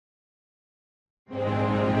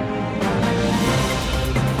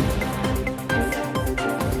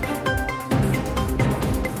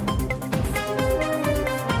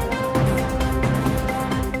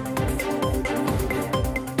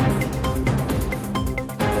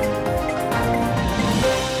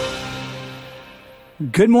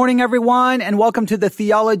Good morning, everyone, and welcome to the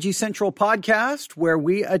Theology Central podcast, where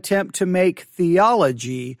we attempt to make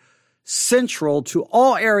theology central to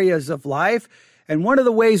all areas of life. And one of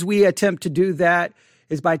the ways we attempt to do that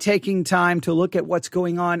is by taking time to look at what's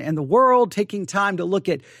going on in the world, taking time to look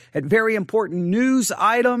at very important news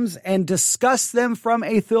items and discuss them from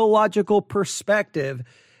a theological perspective.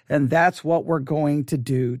 And that's what we're going to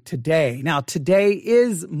do today. Now, today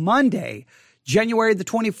is Monday, January the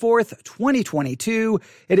 24th, 2022.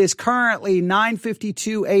 It is currently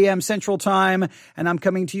 9:52 a.m. Central Time, and I'm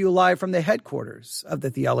coming to you live from the headquarters of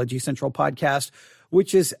the Theology Central podcast,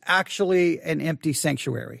 which is actually an empty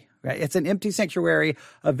sanctuary. Right? It's an empty sanctuary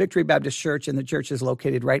of Victory Baptist Church, and the church is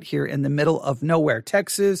located right here in the middle of nowhere,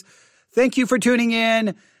 Texas. Thank you for tuning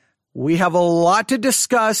in. We have a lot to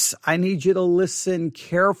discuss. I need you to listen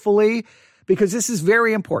carefully, because this is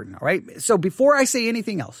very important, all right? So before I say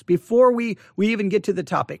anything else, before we even get to the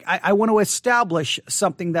topic, I want to establish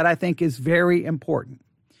something that I think is very important.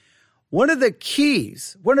 One of the key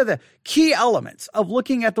elements of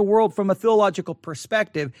looking at the world from a theological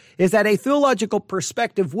perspective is that a theological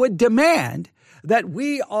perspective would demand that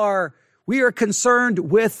we are concerned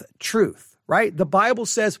with truth, right? The Bible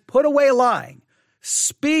says, put away lying,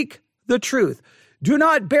 speak the truth, do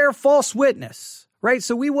not bear false witness. Right?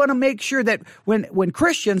 So we want to make sure that when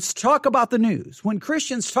Christians talk about the news, when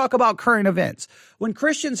Christians talk about current events, when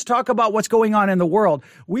Christians talk about what's going on in the world,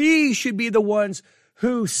 we should be the ones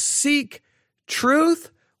who seek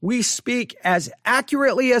truth. We speak as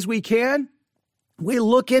accurately as we can. We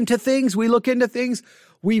look into things. We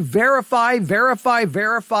verify.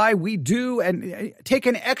 We do and take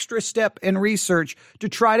an extra step in research to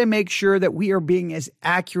try to make sure that we are being as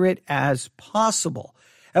accurate as possible.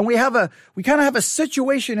 And we kind of have a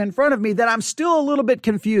situation in front of me that I'm still a little bit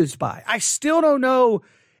confused by. I still don't know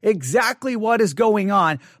exactly what is going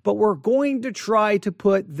on, but we're going to try to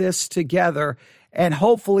put this together and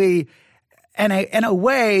hopefully in a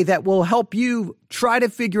way that will help you try to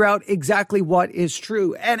figure out exactly what is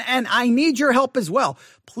true. And I need your help as well.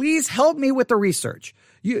 Please help me with the research.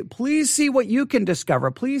 Please see what you can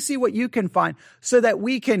discover. Please see what you can find so that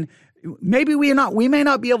we can. Maybe we may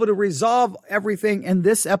not be able to resolve everything in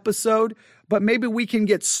this episode, but maybe we can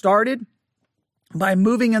get started by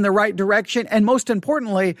moving in the right direction. And most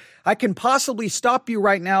importantly, I can possibly stop you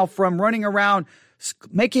right now from running around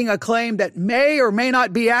making a claim that may or may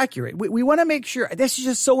not be accurate. We want to make sure. This is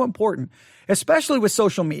just so important, especially with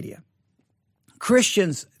social media.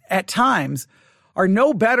 Christians at times are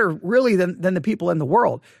no better really than the people in the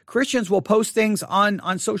world. Christians will post things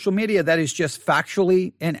on social media that is just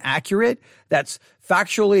factually inaccurate, that's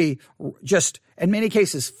factually just in many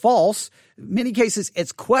cases false, in many cases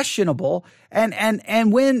it's questionable,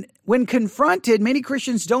 and when confronted, many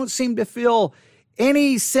Christians don't seem to feel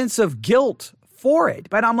any sense of guilt for it.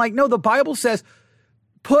 But I'm like, no, the Bible says,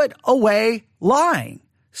 put away lying,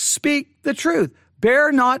 speak the truth,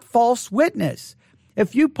 bear not false witness.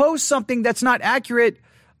 If you post something that's not accurate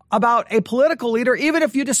about a political leader, even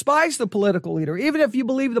if you despise the political leader, even if you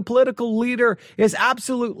believe the political leader is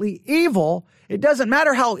absolutely evil, it doesn't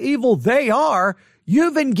matter how evil they are,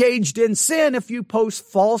 you've engaged in sin if you post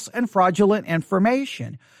false and fraudulent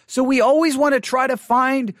information. So we always want to try to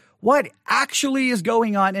find what actually is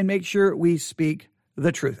going on and make sure we speak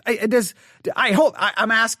the truth.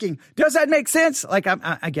 I'm asking, does that make sense? Like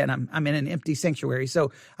I'm in an empty sanctuary,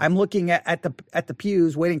 so I'm looking at the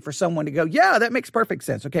pews, waiting for someone to go, yeah, that makes perfect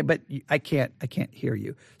sense. Okay, but I can't hear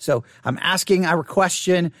you. So I'm asking a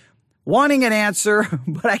question, wanting an answer,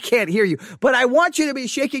 but I can't hear you. But I want you to be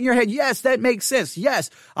shaking your head. Yes, that makes sense. Yes,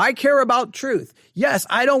 I care about truth. Yes,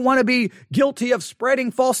 I don't want to be guilty of spreading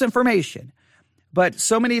false information. But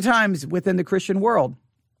so many times within the Christian world,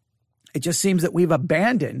 it just seems that we've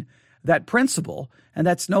abandoned that principle, and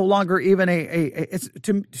that's no longer even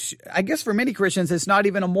I guess for many Christians, it's not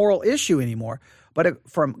even a moral issue anymore. But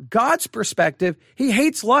from God's perspective, he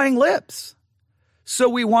hates lying lips. So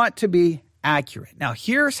we want to be accurate. Now,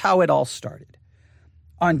 here's how it all started.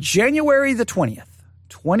 On January the 20th,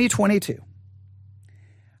 2022,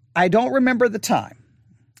 I don't remember the time.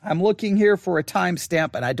 I'm looking here for a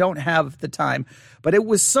timestamp, and I don't have the time, but it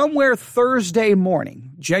was somewhere Thursday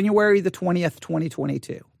morning, January the 20th,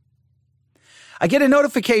 2022. I get a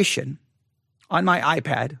notification on my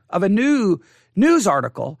iPad of a new news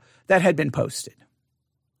article that had been posted.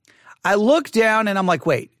 I look down, and I'm like,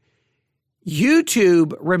 wait,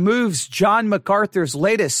 YouTube removes John MacArthur's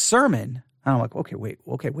latest sermon. And I'm like, okay, wait,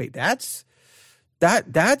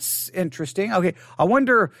 That's interesting. Okay, I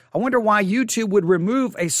wonder why YouTube would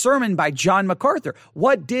remove a sermon by John MacArthur.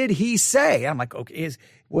 What did he say? I'm like, okay,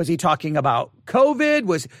 was he talking about COVID?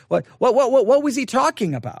 What was he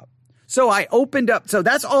talking about? So I opened up. So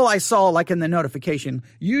that's all I saw, like in the notification.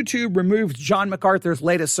 YouTube removed John MacArthur's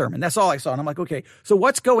latest sermon. That's all I saw. And I'm like, okay, so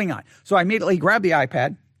what's going on? So I immediately grabbed the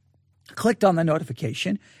iPad, clicked on the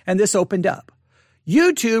notification, and this opened up.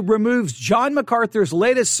 YouTube removes John MacArthur's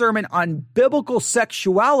latest sermon on biblical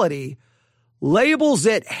sexuality, labels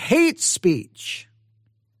it hate speech.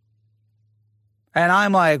 And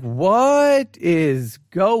I'm like, what is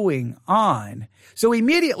going on? So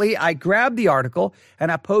immediately I grabbed the article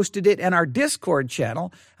and I posted it in our Discord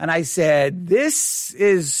channel. And I said,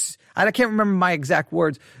 I can't remember my exact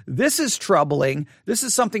words. This is troubling. This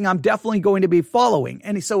is something I'm definitely going to be following.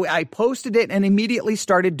 And so I posted it and immediately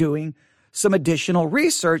started doing some additional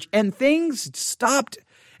research, and things stopped.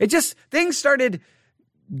 Things started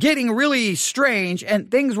getting really strange, and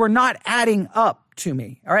things were not adding up to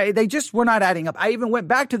me. All right. They just were not adding up. I even went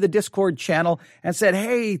back to the Discord channel and said,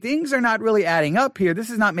 hey, things are not really adding up here. This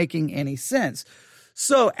is not making any sense.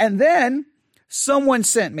 So, and then someone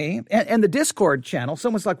sent me, and the Discord channel,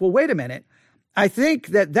 someone's like, well, wait a minute. I think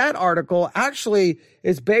that article actually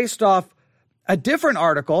is based off a different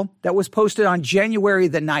article that was posted on January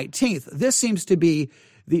the 19th. This seems to be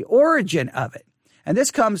the origin of it. And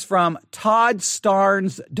this comes from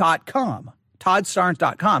toddstarnes.com.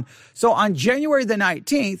 toddstarnes.com. So on January the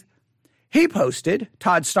 19th,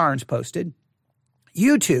 Todd Starnes posted,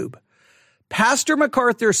 YouTube, Pastor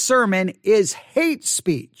MacArthur's sermon is hate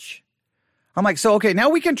speech. I'm like, so okay, now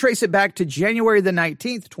we can trace it back to January the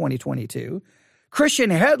 19th, 2022.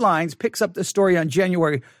 Christian Headlines picks up the story on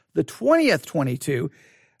January the 20th,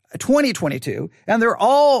 2022, and they're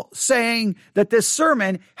all saying that this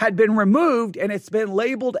sermon had been removed and it's been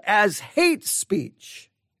labeled as hate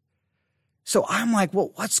speech. So I'm like,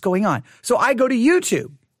 well, what's going on? So I go to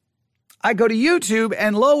YouTube.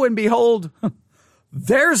 And lo and behold,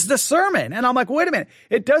 there's the sermon. And I'm like, wait a minute.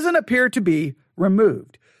 It doesn't appear to be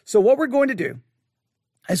removed. So what we're going to do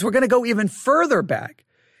is we're going to go even further back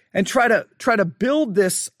and try to build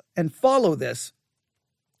this and follow this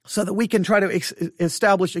so that we can try to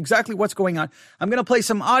establish exactly what's going on. I'm going to play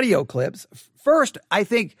some audio clips. First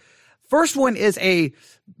one is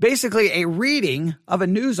basically a reading of a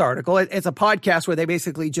news article. It's a podcast where they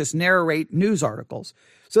basically just narrate news articles.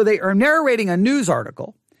 So they are narrating a news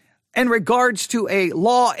article in regards to a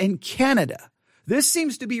law in Canada. This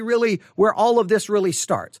seems to be really where all of this really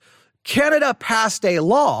starts. Canada passed a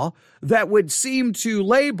law that would seem to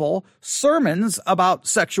label sermons about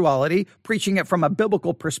sexuality, preaching it from a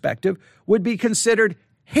biblical perspective, would be considered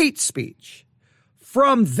hate speech.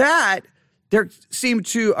 From that, there seemed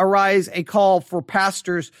to arise a call for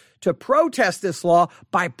pastors to protest this law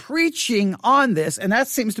by preaching on this, and that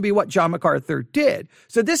seems to be what John MacArthur did.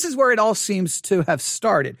 So this is where it all seems to have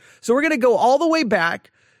started. So we're going to go all the way back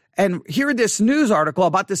and hear this news article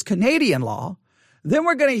about this Canadian law. Then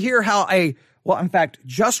we're going to hear how in fact,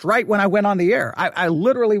 just right when I went on the air, I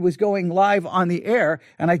literally was going live on the air,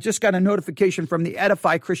 and I just got a notification from the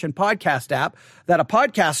Edify Christian podcast app that a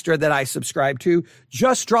podcaster that I subscribe to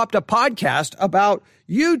just dropped a podcast about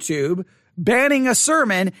YouTube banning a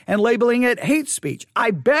sermon and labeling it hate speech.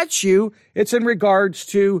 I bet you it's in regards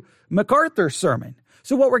to MacArthur's sermon.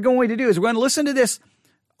 So what we're going to do is we're going to listen to this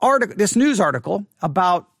news article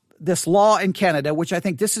about this law in Canada, which I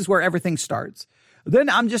think this is where everything starts.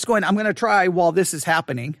 Then I'm going to try, while this is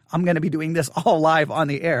happening, I'm going to be doing this all live on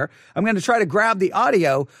the air. I'm going to try to grab the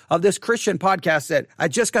audio of this Christian podcast that I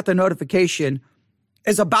just got the notification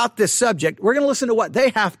is about this subject. We're going to listen to what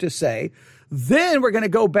they have to say. Then we're going to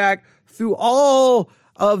go back through all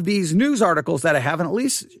of these news articles that I have, and at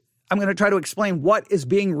least I'm going to try to explain what is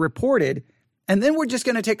being reported. And then we're just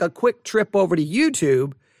going to take a quick trip over to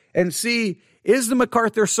YouTube and see, is the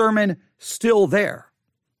MacArthur sermon still there?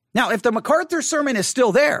 Now, if the MacArthur sermon is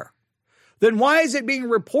still there, then why is it being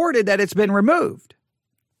reported that it's been removed?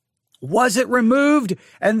 Was it removed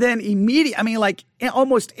and then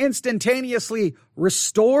almost instantaneously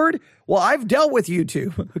restored? Well, I've dealt with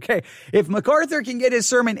YouTube. Okay. If MacArthur can get his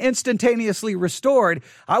sermon instantaneously restored,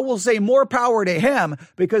 I will say more power to him,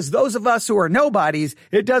 because those of us who are nobodies,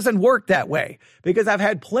 it doesn't work that way, because I've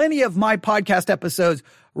had plenty of my podcast episodes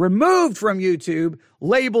removed from YouTube,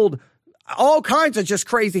 labeled all kinds of just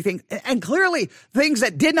crazy things, and clearly things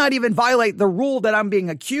that did not even violate the rule that I'm being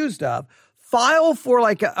accused of. File for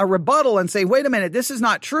like a rebuttal and say, wait a minute, this is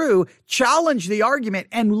not true. Challenge the argument,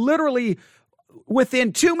 and literally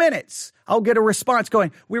within 2 minutes, I'll get a response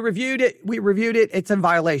going, we reviewed it, it's in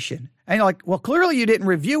violation. And you're like, well, clearly you didn't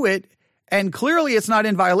review it And clearly it's not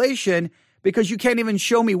in violation because you can't even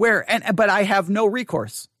show me where. But I have no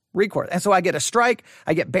recourse. And so I get a strike.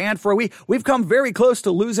 I get banned for a week. We've come very close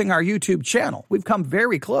to losing our YouTube channel. We've come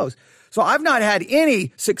very close. So I've not had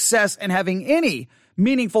any success in having any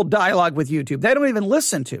meaningful dialogue with YouTube. They don't even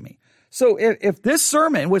listen to me. So if this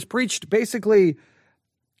sermon was preached basically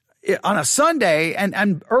on a Sunday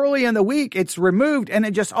and early in the week, it's removed and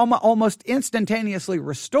it just almost instantaneously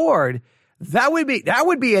restored, that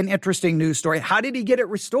would be an interesting news story. How did he get it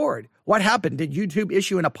restored? What happened? Did YouTube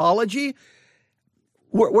issue an apology?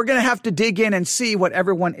 We're going to have to dig in and see what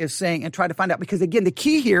everyone is saying and try to find out. Because again, the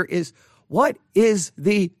key here is, what is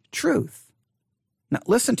the truth? Now,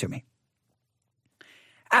 listen to me.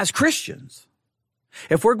 As Christians,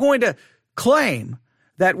 if we're going to claim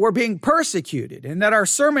that we're being persecuted and that our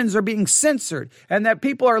sermons are being censored and that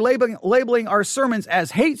people are labeling our sermons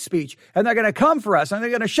as hate speech and they're going to come for us and they're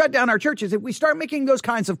going to shut down our churches, if we start making those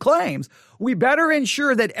kinds of claims, we better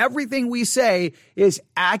ensure that everything we say is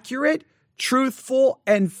accurate, truthful,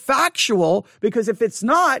 and factual, because if it's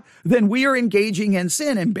not, then we are engaging in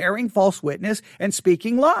sin and bearing false witness and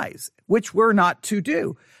speaking lies, which we're not to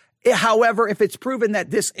do. However, if it's proven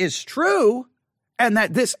that this is true and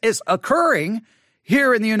that this is occurring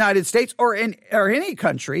here in the United States or any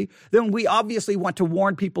country, then we obviously want to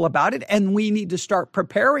warn people about it, and we need to start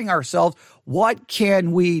preparing ourselves. What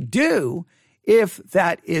can we do if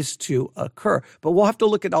that is to occur? But we'll have to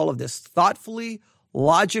look at all of this thoughtfully,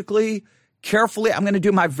 logically, carefully. I'm going to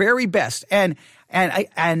do my very best, and I'm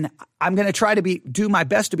going to try to do my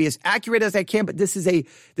best to be as accurate as I can. But this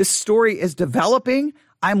story is developing.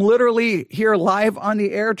 I'm literally here live on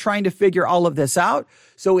the air trying to figure all of this out.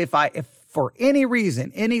 So if for any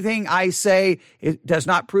reason, anything I say, it does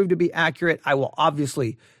not prove to be accurate, I will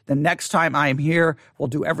obviously, the next time I am here, will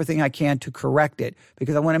do everything I can to correct it,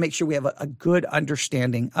 because I want to make sure we have a good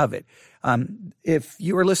understanding of it. If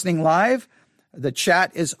you are listening live, the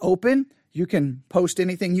chat is open. You can post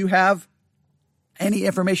anything you have, any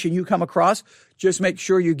information you come across. Just make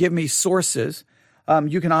sure you give me sources.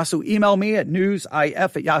 You can also email me at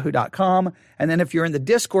newsif@yahoo.com. And then if you're in the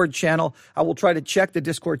Discord channel, I will try to check the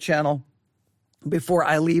Discord channel before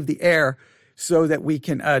I leave the air so that we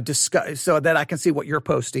can discuss, so that I can see what you're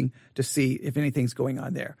posting to see if anything's going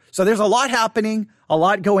on there. So there's a lot happening, a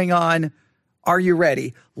lot going on. Are you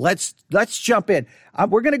ready? Let's jump in.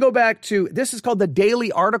 We're going to go back to, this is called the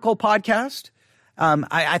Daily Article Podcast.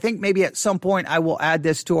 I think maybe at some point I will add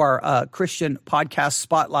this to our Christian Podcast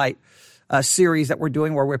Spotlight series that we're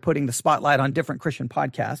doing, where we're putting the spotlight on different Christian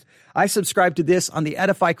podcasts. I subscribe to this on the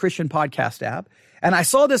Edify Christian Podcast app. And I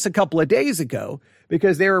saw this a couple of days ago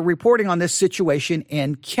because they were reporting on this situation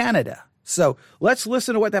in Canada. So let's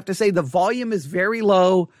listen to what they have to say. The volume is very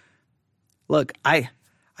low. Look, I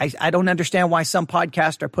don't understand why some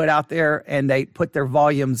podcasts are put out there and they put their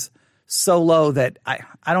volumes so low that I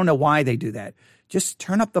don't know why they do that. Just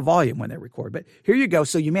turn up the volume when they record. But here you go.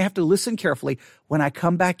 So you may have to listen carefully. When I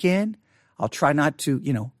come back in, I'll try not to,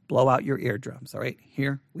 blow out your eardrums. All right,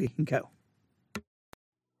 here we can go.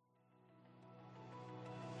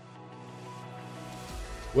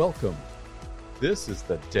 Welcome. This is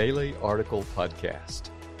the Daily Article Podcast.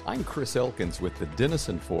 I'm Chris Elkins with the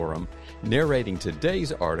Denison Forum, narrating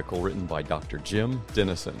today's article written by Dr. Jim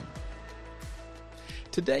Denison.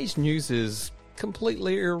 Today's news is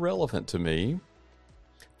completely irrelevant to me.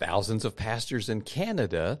 Thousands of pastors in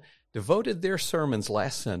Canada devoted their sermons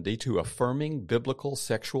last Sunday to affirming biblical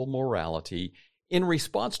sexual morality in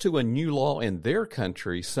response to a new law in their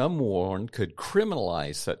country some warned could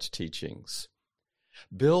criminalize such teachings.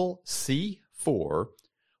 Bill C-4,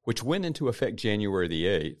 which went into effect January the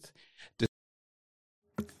 8th.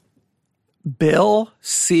 Bill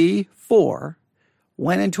C-4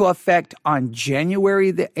 went into effect on January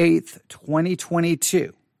the 8th,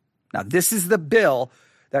 2022. Now, this is the bill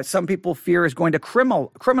that some people fear is going to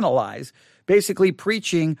criminalize basically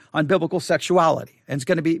preaching on biblical sexuality. And it's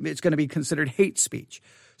going to be considered hate speech.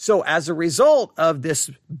 So as a result of this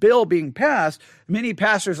bill being passed, many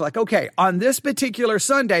pastors are like, okay, on this particular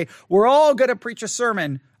Sunday, we're all going to preach a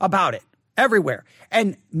sermon about it everywhere.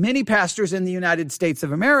 And many pastors in the United States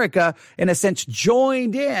of America, in a sense,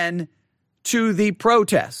 joined in to the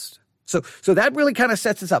protest. So that really kind of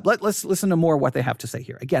sets us up. Let's listen to more of what they have to say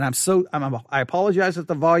here. Again, I apologize that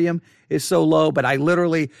the volume is so low, but I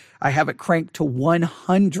have it cranked to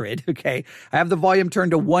 100. Okay. I have the volume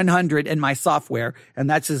turned to 100 in my software, and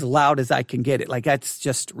that's as loud as I can get it. Like, that's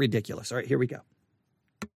just ridiculous. All right, here we go.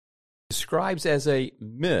 Describes as a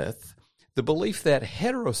myth the belief that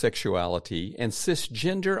heterosexuality and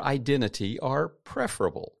cisgender identity are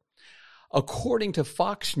preferable. According to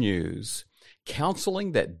Fox News,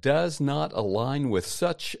 Counseling that does not align with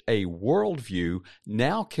such a worldview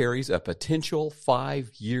now carries a potential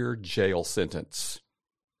 5-year jail sentence.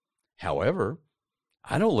 However,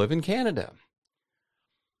 I don't live in Canada.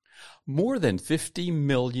 More than 50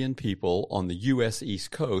 million people on the U.S.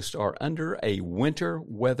 East Coast are under a winter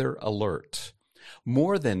weather alert.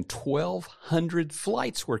 More than 1,200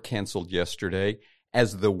 flights were canceled yesterday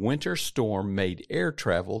as the winter storm made air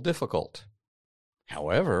travel difficult.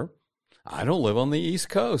 However, I don't live on the East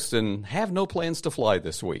Coast and have no plans to fly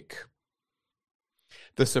this week.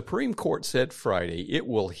 The Supreme Court said Friday it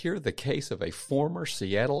will hear the case of a former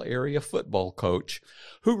Seattle area football coach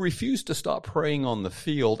who refused to stop praying on the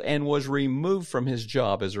field and was removed from his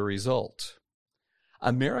job as a result.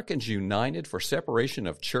 Americans United for Separation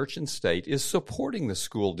of Church and State is supporting the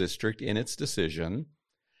school district in its decision,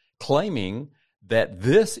 claiming that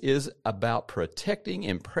this is about protecting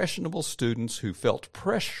impressionable students who felt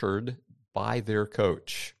pressured by their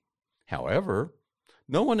coach. However,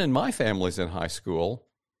 no one in my family's in high school.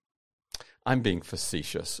 I'm being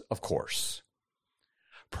facetious, of course.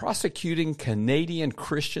 Prosecuting Canadian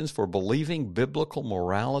Christians for believing biblical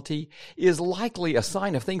morality is likely a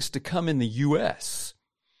sign of things to come in the U.S.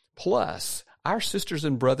 Plus, our sisters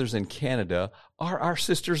and brothers in Canada are our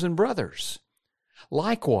sisters and brothers.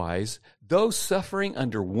 Likewise, those suffering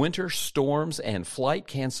under winter storms and flight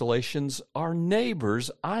cancellations are neighbors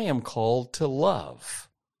I am called to love.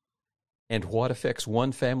 And what affects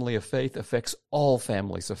one family of faith affects all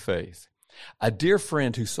families of faith. A dear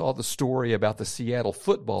friend who saw the story about the Seattle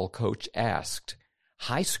football coach asked,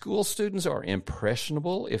 "High school students are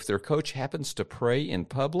impressionable if their coach happens to pray in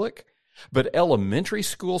public, but elementary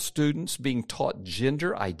school students being taught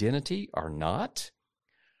gender identity are not?"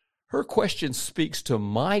 Her question speaks to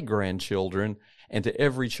my grandchildren and to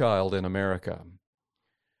every child in America.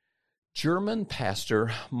 German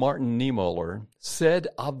pastor Martin Niemöller said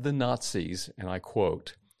of the Nazis, and I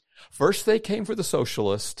quote, "First they came for the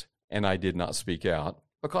socialist, and I did not speak out,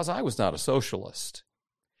 because I was not a socialist.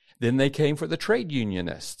 Then they came for the trade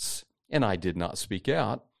unionists, and I did not speak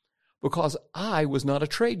out, because I was not a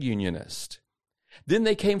trade unionist. Then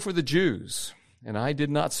they came for the Jews, and I did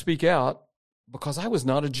not speak out, because I was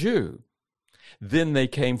not a Jew. Then they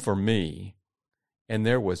came for me, and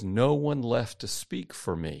there was no one left to speak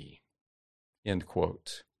for me." End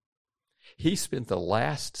quote. He spent the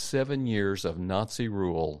last 7 years of Nazi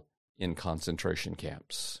rule in concentration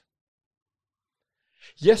camps.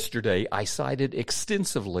 Yesterday, I cited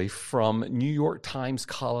extensively from New York Times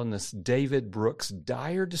columnist David Brooks'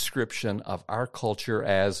 dire description of our culture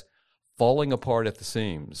as falling apart at the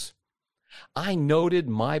seams. I noted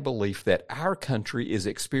my belief that our country is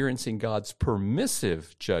experiencing God's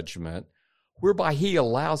permissive judgment, whereby He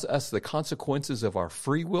allows us the consequences of our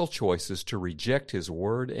free will choices to reject His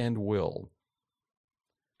word and will.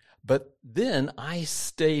 But then I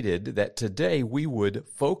stated that today we would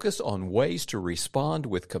focus on ways to respond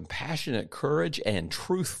with compassionate courage and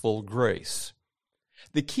truthful grace.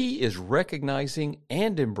 The key is recognizing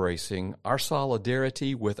and embracing our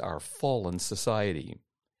solidarity with our fallen society.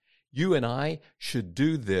 You and I should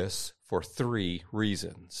do this for 3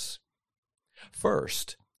 reasons.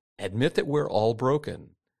 First, admit that we're all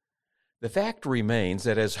broken. The fact remains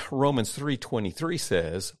that, as Romans 3:23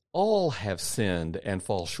 says, all have sinned and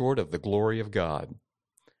fall short of the glory of God.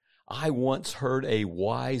 I once heard a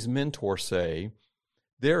wise mentor say,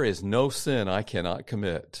 "There is no sin I cannot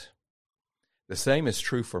commit." The same is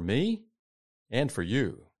true for me and for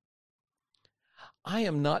you. I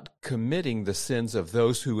am not committing the sins of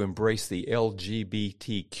those who embrace the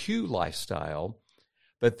LGBTQ lifestyle,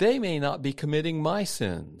 but they may not be committing my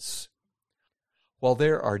sins. While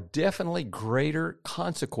there are definitely greater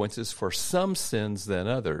consequences for some sins than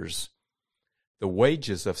others, the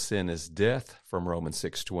wages of sin is death from Romans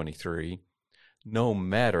 6:23, no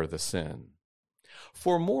matter the sin.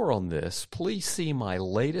 For more on this, please see my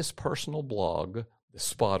latest personal blog, The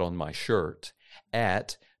Spot on My Shirt,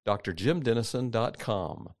 at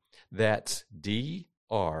drjimdennison.com. That's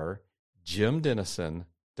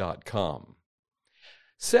drjimdennison.com.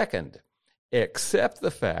 Second, accept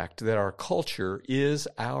the fact that our culture is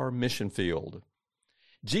our mission field.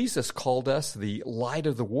 Jesus called us the light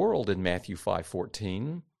of the world in Matthew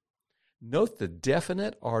 5:14. Note the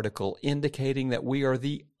definite article indicating that we are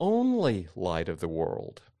the only light of the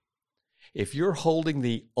world. If you're holding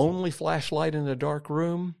the only flashlight in a dark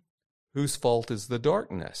room, whose fault is the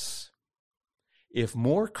darkness? If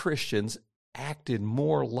more Christians acted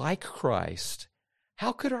more like Christ,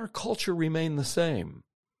 how could our culture remain the same?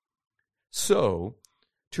 So,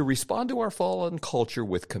 to respond to our fallen culture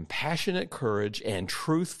with compassionate courage and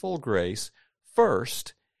truthful grace,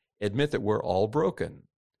 first, admit that we're all broken.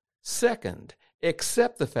 Second,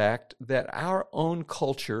 accept the fact that our own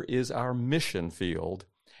culture is our mission field.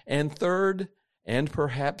 And third, and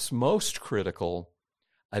perhaps most critical,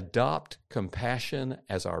 adopt compassion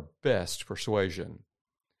as our best persuasion.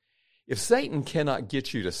 If Satan cannot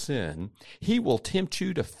get you to sin, he will tempt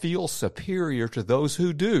you to feel superior to those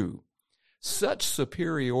who do. Such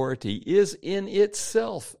superiority is in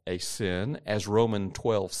itself a sin, as Romans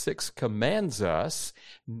 12:6 commands us,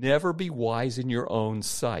 never be wise in your own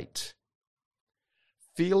sight.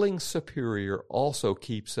 Feeling superior also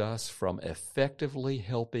keeps us from effectively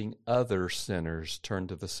helping other sinners turn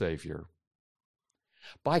to the Savior.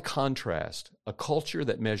 By contrast, a culture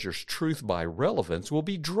that measures truth by relevance will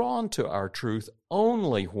be drawn to our truth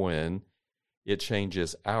only when it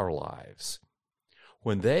changes our lives.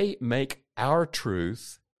 When they make our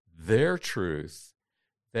truth their truth,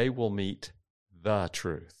 they will meet the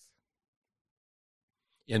truth.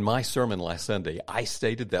 In my sermon last Sunday, I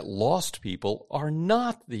stated that lost people are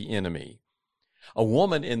not the enemy. A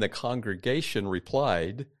woman in the congregation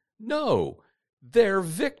replied, "No, they're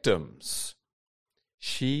victims."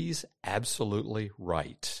 She's absolutely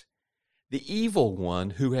right. The evil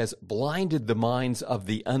one who has blinded the minds of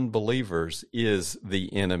the unbelievers is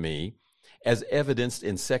the enemy, as evidenced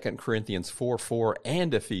in 2 Corinthians 4:4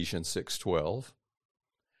 and Ephesians 6:12.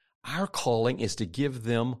 Our calling is to give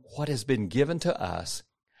them what has been given to us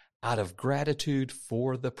out of gratitude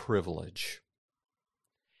for the privilege.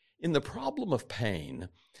 In The Problem of Pain,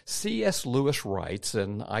 C.S. Lewis writes,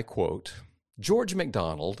 and I quote, "George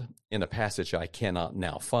MacDonald, in a passage I cannot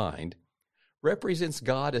now find, represents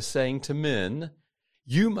God as saying to men,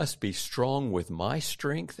 'You must be strong with my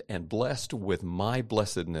strength and blessed with my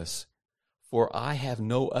blessedness, for I have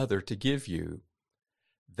no other to give you.'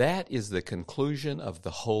 That is the conclusion of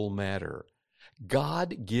the whole matter.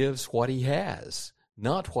 God gives what he has,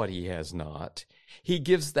 not what he has not. He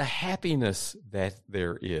gives the happiness that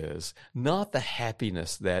there is, not the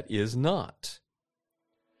happiness that is not.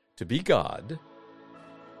 To be God,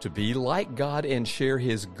 to be like God and share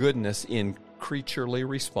his goodness in creaturely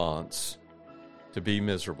response, to be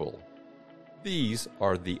miserable. These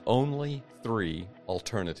are the only three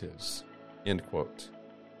alternatives." End quote.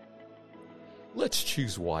 Let's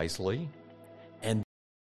choose wisely. And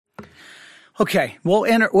okay, we'll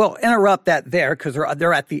interrupt that there because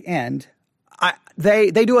they're at the end.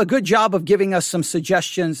 They do a good job of giving us some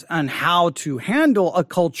suggestions on how to handle a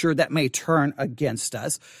culture that may turn against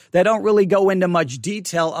us. They don't really go into much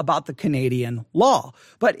detail about the Canadian law.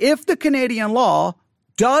 But if the Canadian law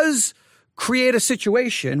does create a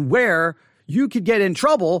situation where you could get in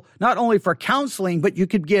trouble, not only for counseling, but you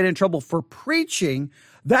could get in trouble for preaching,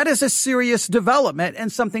 that is a serious development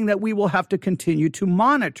and something that we will have to continue to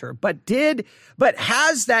monitor. But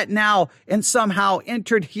has that now and somehow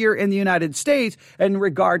entered here in the United States in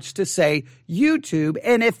regards to, say, YouTube?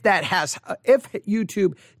 And if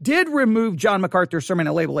YouTube did remove John MacArthur's sermon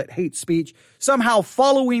and label it hate speech, somehow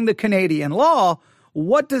following the Canadian law,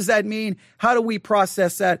 what does that mean? How do we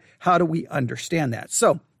process that? How do we understand that?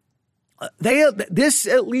 So this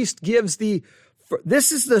at least gives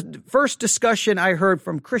this is the first discussion I heard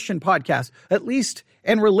from Christian podcasts, at least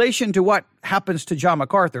in relation to what happens to John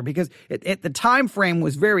MacArthur, because the time frame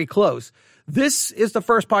was very close. This is the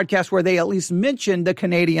first podcast where they at least mentioned the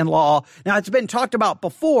Canadian law. Now, it's been talked about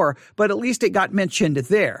before, but at least it got mentioned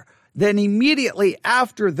there. Then immediately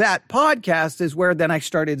after that podcast is where then I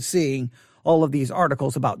started seeing all of these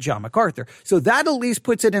articles about John MacArthur. So that at least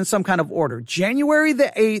puts it in some kind of order. January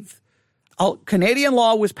the 8th, Canadian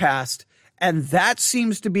law was passed. And that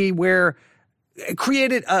seems to be where it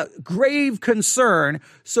created a grave concern.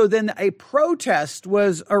 So then a protest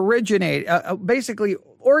was basically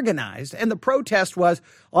organized. And the protest was,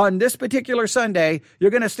 on this particular Sunday, you're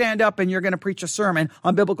going to stand up and you're going to preach a sermon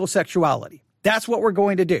on biblical sexuality. That's what we're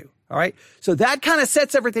going to do. All right. So that kind of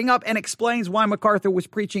sets everything up and explains why MacArthur was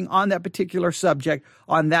preaching on that particular subject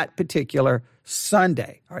on that particular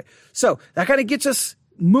Sunday. All right. So that kind of gets us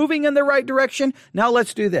moving in the right direction. Now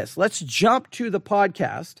let's do this. Let's jump to the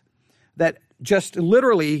podcast that just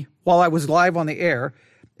literally, while I was live on the air,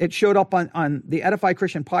 it showed up on the Edify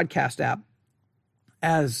Christian podcast app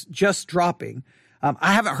as just dropping.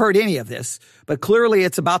 I haven't heard any of this, but clearly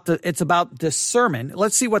it's about this sermon.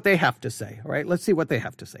 Let's see what they have to say. All right, let's see what they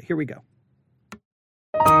have to say. Here we go.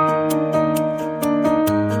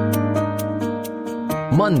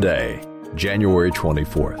 Monday, January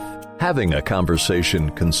 24th. Having a conversation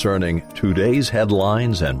concerning today's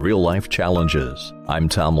headlines and real-life challenges. I'm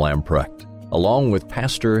Tom Lamprecht, along with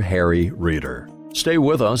Pastor Harry Reeder. Stay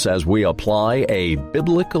with us as we apply a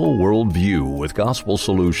biblical worldview with gospel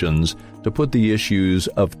solutions to put the issues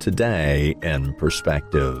of today in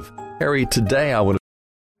perspective. Harry, today I want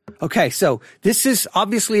to... Okay, so this is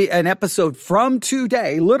obviously an episode from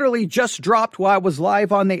today, literally just dropped while I was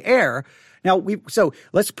live on the air. Now, so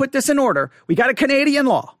let's put this in order. We got a Canadian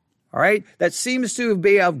law, all right, that seems to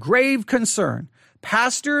be of grave concern.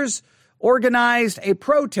 Pastors organized a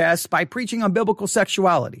protest by preaching on biblical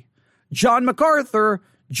sexuality. John MacArthur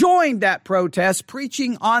joined that protest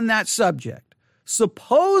preaching on that subject.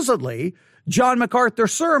 Supposedly, John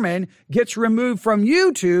MacArthur's sermon gets removed from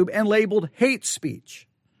YouTube and labeled hate speech.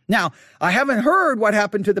 Now, I haven't heard what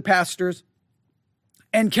happened to the pastors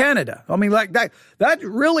in Canada. I mean, like that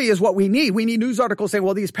really is what we need. We need news articles saying,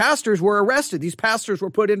 well, these pastors were arrested. These pastors were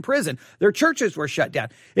put in prison. Their churches were shut down.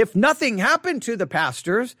 If nothing happened to the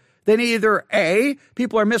pastors, then either A,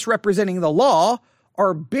 people are misrepresenting the law,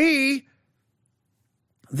 or B,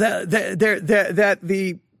 I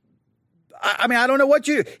don't know what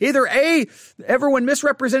either A, everyone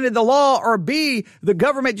misrepresented the law, or B, the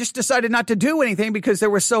government just decided not to do anything because there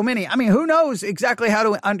were so many. I mean, who knows exactly how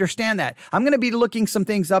to understand that? I'm going to be looking some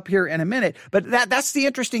things up here in a minute, but that's the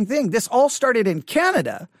interesting thing. This all started in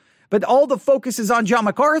Canada, but all the focus is on John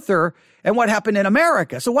MacArthur and what happened in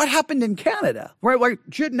America. So what happened in Canada? Right? Like,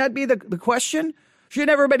 shouldn't that be the question? Shouldn't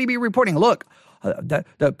everybody be reporting, look,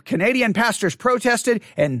 the Canadian pastors protested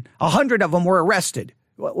and 100 of them were arrested?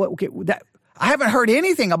 Okay, I haven't heard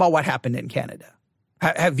anything about what happened in Canada.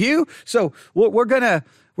 Have you? So we're gonna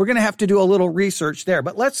have to do a little research there.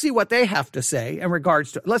 But let's see what they have to say in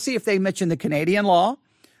regards to. Let's see if they mention the Canadian law.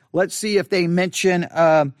 Let's see if they mention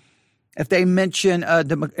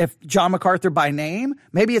if John MacArthur by name.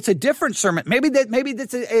 Maybe it's a different sermon. Maybe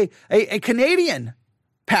that's a Canadian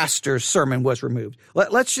pastor's sermon was removed.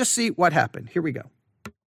 Let's just see what happened. Here we go.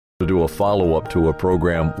 To do a follow-up to a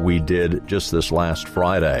program we did just this last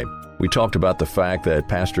Friday. We talked about the fact that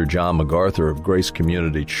Pastor John MacArthur of Grace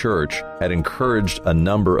Community Church had encouraged a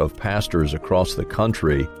number of pastors across the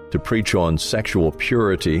country to preach on sexual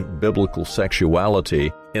purity, biblical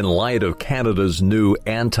sexuality, in light of Canada's new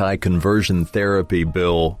anti-conversion therapy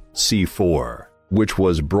bill C4, which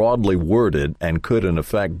was broadly worded and could in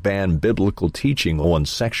effect ban biblical teaching on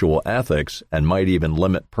sexual ethics and might even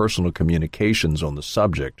limit personal communications on the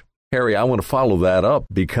subject. Harry, I want to follow that up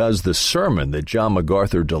because the sermon that John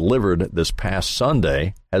MacArthur delivered this past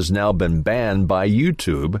Sunday has now been banned by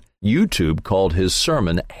YouTube. YouTube called his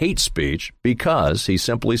sermon hate speech because he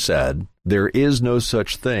simply said, there is no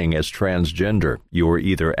such thing as transgender. You are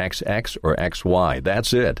either XX or XY.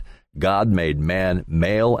 That's it. God made man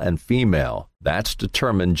male and female. That's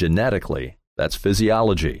determined genetically. That's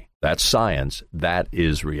physiology. That's science. That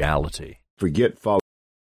is reality. Forget follow.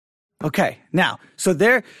 Okay, now, so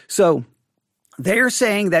they're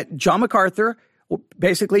saying that John MacArthur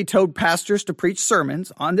basically told pastors to preach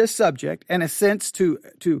sermons on this subject, in a sense to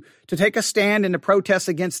take a stand in the protest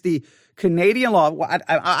against the Canadian law.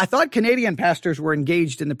 I thought Canadian pastors were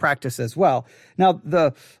engaged in the practice as well. Now,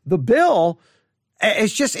 the bill,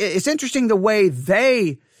 it's interesting the way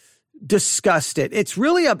they discussed it. It's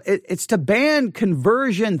really it's to ban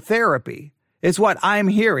conversion therapy, is what I'm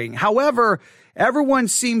hearing. However, everyone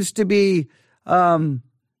seems to be, now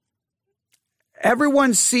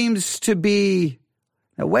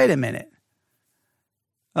wait a minute.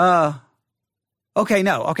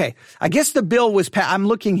 Okay. I guess the bill was I'm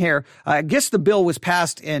looking here. I guess the bill was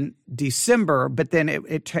passed in December, but then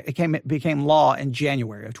it became law in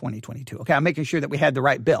January of 2022. Okay. I'm making sure that we had the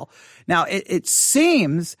right bill. Now it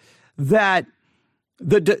seems that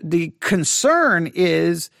the concern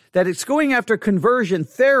is that it's going after conversion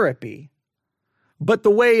therapy. But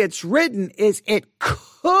the way it's written is it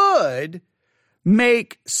could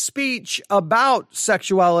make speech about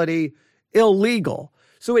sexuality illegal.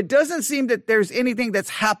 So it doesn't seem that there's anything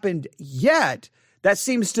that's happened yet. That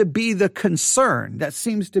seems to be the concern.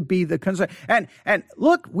 And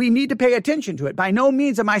look, we need to pay attention to it. By no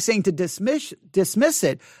means am I saying to dismiss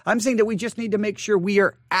it. I'm saying that we just need to make sure we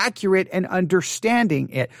are accurate in understanding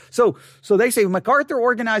it. So they say MacArthur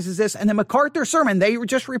organizes this, and the MacArthur sermon they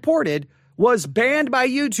just reported was banned by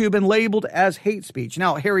YouTube and labeled as hate speech.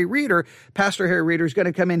 Now, Pastor Harry Reeder is going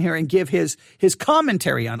to come in here and give his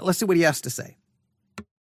commentary on it. Let's see what he has to say.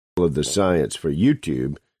 Of the science for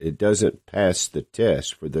YouTube, it doesn't pass the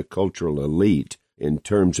test for the cultural elite in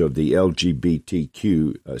terms of the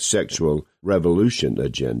LGBTQ sexual revolution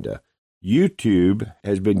agenda. YouTube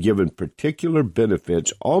has been given particular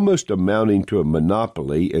benefits almost amounting to a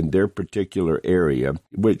monopoly in their particular area,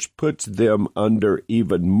 which puts them under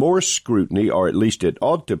even more scrutiny, or at least it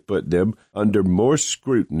ought to put them under more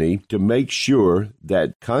scrutiny to make sure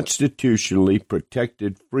that constitutionally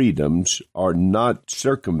protected freedoms are not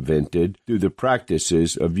circumvented through the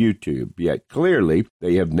practices of YouTube. Yet clearly,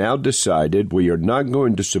 they have now decided we are not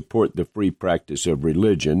going to support the free practice of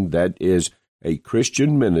religion, that is, a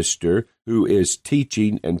Christian minister who is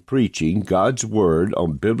teaching and preaching God's word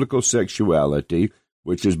on biblical sexuality,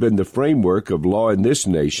 which has been the framework of law in this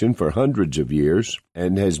nation for hundreds of years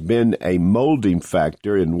and has been a molding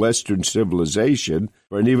factor in Western civilization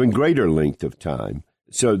for an even greater length of time.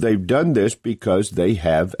 So they've done this because they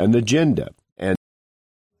have an agenda. And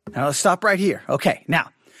now let's stop right here. Okay,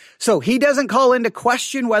 now, so he doesn't call into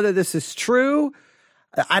question whether this is true.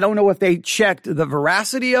 I don't know if they checked the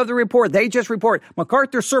veracity of the report. They just report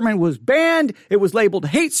MacArthur's sermon was banned. It was labeled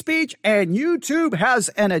hate speech, and YouTube has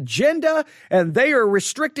an agenda, and they are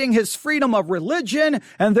restricting his freedom of religion.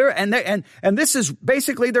 And this is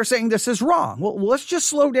basically, they're saying this is wrong. Well, let's just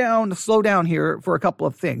slow down here for a couple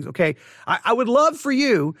of things. Okay. I would love for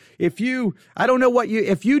you, I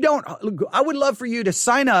would love for you to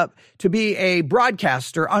sign up to be a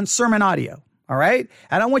broadcaster on Sermon Audio. All right.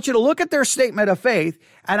 And I want you to look at their statement of faith.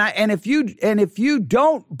 And if you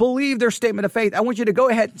don't believe their statement of faith, I want you to go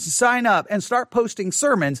ahead and sign up and start posting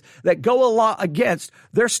sermons that go a lot against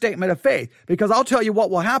their statement of faith, because I'll tell you what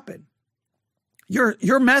will happen.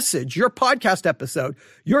 Your message, your podcast episode,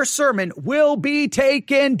 your sermon will be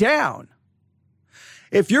taken down.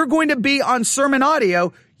 If you're going to be on Sermon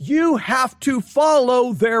Audio, you have to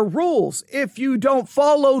follow their rules. If you don't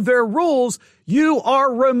follow their rules, you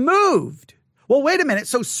are removed. Well, wait a minute.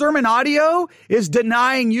 So Sermon Audio is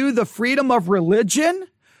denying you the freedom of religion?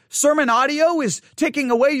 Sermon Audio is taking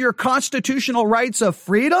away your constitutional rights of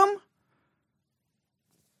freedom?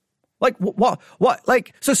 Like, what?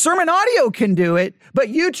 Like, so Sermon Audio can do it, but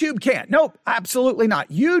YouTube can't. Nope, absolutely not.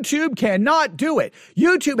 YouTube cannot do it.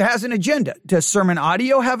 YouTube has an agenda. Does Sermon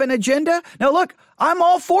Audio have an agenda? Now, look, I'm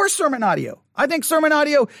all for Sermon Audio. I think Sermon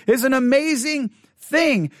Audio is an amazing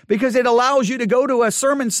thing because it allows you to go to a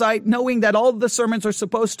sermon site knowing that all of the sermons are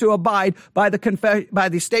supposed to abide by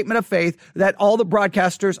the statement of faith that all the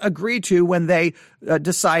broadcasters agree to when they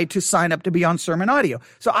decide to sign up to be on Sermon Audio.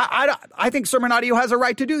 So I think Sermon Audio has a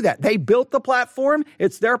right to do that. They built the platform.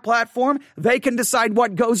 It's their platform. They can decide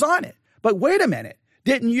what goes on it. But wait a minute.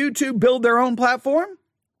 Didn't YouTube build their own platform?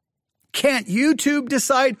 Can't YouTube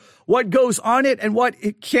decide what goes on it and what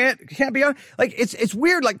it can't be on? Like, it's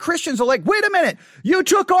weird. Like, Christians are like, wait a minute, you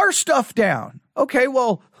took our stuff down. Okay,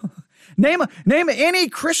 well, name any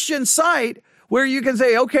Christian site where you can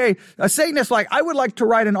say, okay, a Satanist, like, I would like to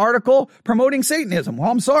write an article promoting Satanism.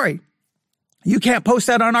 Well, I'm sorry, you can't post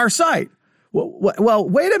that on our site. Well,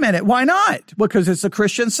 wait a minute, why not? Because it's a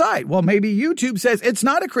Christian site. Well, maybe YouTube says it's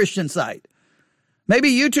not a Christian site.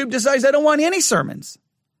 Maybe YouTube decides they don't want any sermons.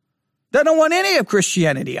 They don't want any of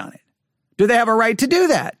Christianity on it. Do they have a right to do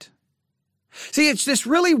that? See, it's this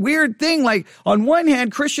really weird thing. Like, on one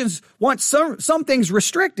hand, Christians want some things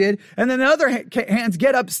restricted, and then on the other hand,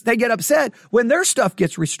 they get upset when their stuff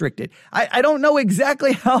gets restricted. I don't know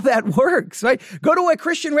exactly how that works, right? Go to a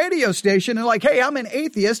Christian radio station and like, hey, I'm an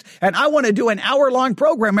atheist, and I want to do an hour-long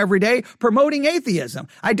program every day promoting atheism.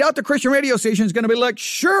 I doubt the Christian radio station is going to be like,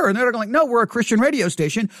 sure. And they're going to like, no, we're a Christian radio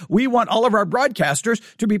station. We want all of our broadcasters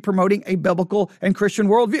to be promoting a biblical and Christian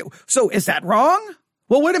worldview. So is that wrong?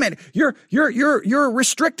 Well, wait a minute. You're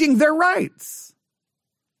restricting their rights.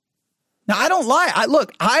 Now, I don't lie.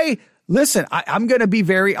 I'm going to be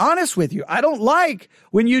very honest with you. I don't like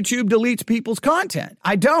when YouTube deletes people's content.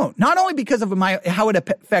 I don't. Not only because of how it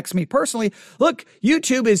affects me personally. Look,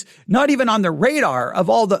 YouTube is not even on the radar of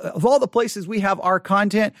all the places we have our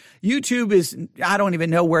content. YouTube is, I don't even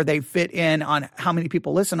know where they fit in on how many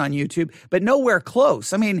people listen on YouTube, but nowhere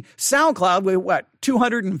close. I mean, SoundCloud with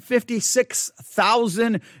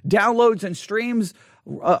 256,000 downloads and streams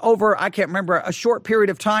over, I can't remember, a short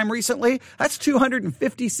period of time recently. That's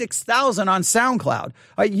 256,000 on SoundCloud.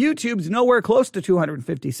 YouTube's nowhere close to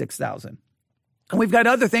 256,000. And we've got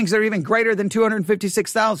other things that are even greater than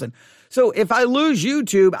 256,000. So if I lose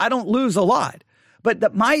YouTube, I don't lose a lot.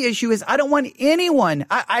 But my issue is I don't want anyone.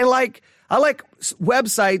 I like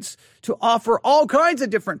websites to offer all kinds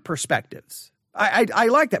of different perspectives. I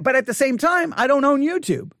like that. But at the same time, I don't own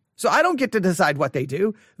YouTube. So I don't get to decide what they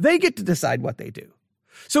do. They get to decide what they do.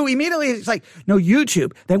 So immediately it's like, no,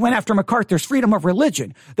 YouTube, they went after MacArthur's freedom of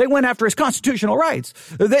religion. They went after his constitutional rights.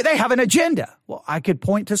 They have an agenda. Well, I could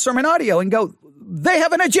point to Sermon Audio and go, they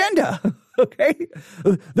have an agenda. Okay?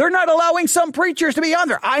 They're not allowing some preachers to be on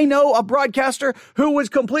there. I know a broadcaster who was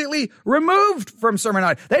completely removed from Sermon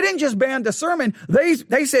Audio. They didn't just ban the sermon.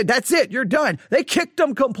 They said, that's it, you're done. They kicked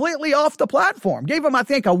them completely off the platform. Gave them, I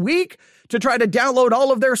think, a week to try to download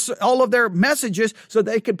all of their messages so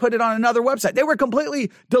they could put it on another website. They were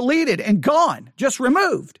completely deleted and gone, just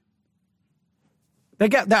removed. I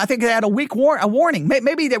think they had a warning.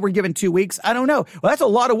 Maybe they were given 2 weeks. I don't know. Well, that's a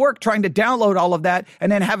lot of work trying to download all of that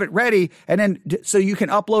and then have it ready and then so you can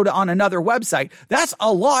upload it on another website. That's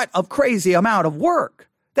a lot of crazy amount of work.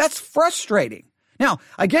 That's frustrating. Now,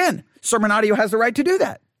 again, Sermon Audio has the right to do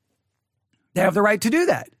that. They have the right to do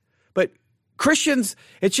that. But Christians,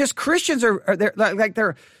 it's just Christians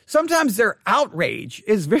sometimes their outrage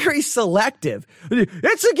is very selective.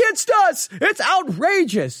 It's against us. It's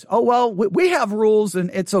outrageous. Oh, well, we have rules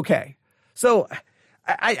and it's okay. So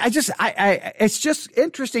it's just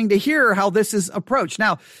interesting to hear how this is approached.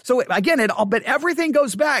 Now, so again, but everything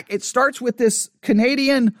goes back. It starts with this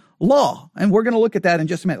Canadian law, and we're going to look at that in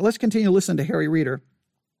just a minute. Let's continue to listen to Harry Reeder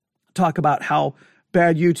talk about how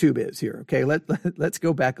bad YouTube is here. Okay, let's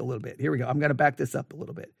go back a little bit. Here we go. I'm going to back this up a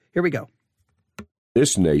little bit. Here we go.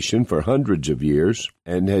 This nation for hundreds of years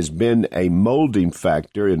and has been a molding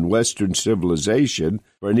factor in Western civilization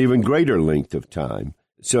for an even greater length of time.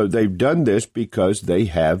 So they've done this because they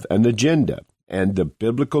have an agenda, and the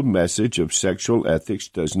biblical message of sexual ethics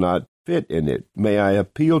does not fit in it. May I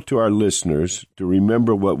appeal to our listeners to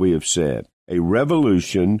remember what we have said. A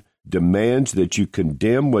revolution demands that you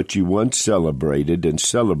condemn what you once celebrated and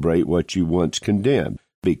celebrate what you once condemned.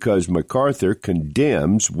 Because MacArthur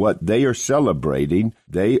condemns what they are celebrating,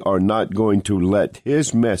 they are not going to let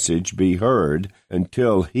his message be heard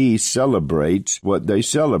until he celebrates what they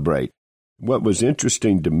celebrate. What was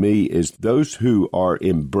interesting to me is those who are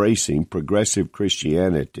embracing progressive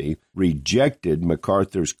Christianity rejected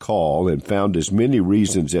MacArthur's call and found as many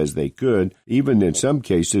reasons as they could, even in some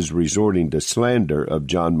cases resorting to slander of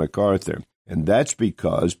John MacArthur. And that's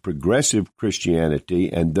because progressive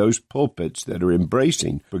Christianity and those pulpits that are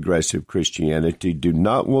embracing progressive Christianity do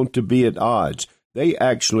not want to be at odds. They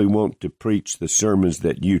actually want to preach the sermons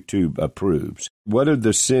that YouTube approves. What are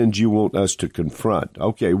the sins you want us to confront?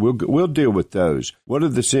 Okay, we'll deal with those. What are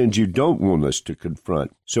the sins you don't want us to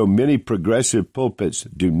confront? So many progressive pulpits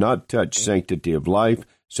do not touch sanctity of life,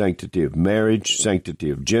 sanctity of marriage, sanctity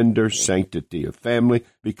of gender, sanctity of family,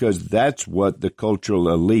 because that's what the cultural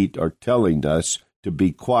elite are telling us to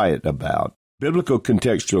be quiet about. Biblical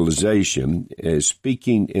contextualization is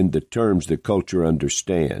speaking in the terms the culture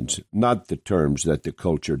understands, not the terms that the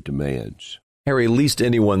culture demands. Harry, least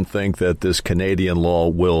anyone think that this Canadian law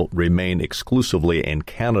will remain exclusively in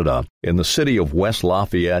Canada. In the city of West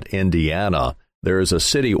Lafayette, Indiana, there is a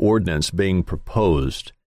city ordinance being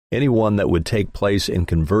proposed. Anyone that would take place in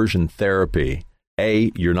conversion therapy,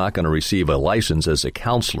 you're not going to receive a license as a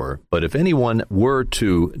counselor, but if anyone were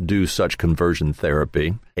to do such conversion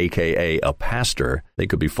therapy, a.k.a. a pastor, they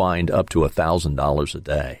could be fined up to $1,000 a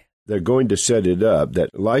day. They're going to set it up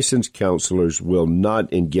that licensed counselors will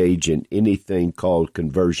not engage in anything called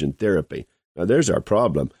conversion therapy. Now, there's our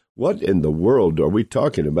problem. What in the world are we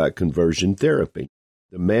talking about conversion therapy?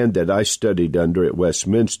 The man that I studied under at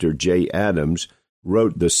Westminster, J. Adams,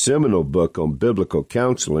 wrote the seminal book on biblical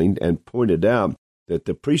counseling and pointed out that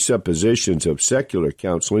the presuppositions of secular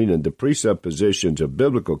counseling and the presuppositions of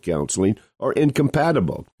biblical counseling are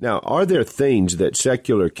incompatible. Now, are there things that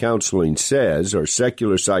secular counseling says or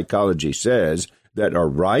secular psychology says that are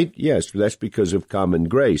right? Yes, that's because of common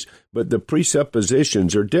grace. But the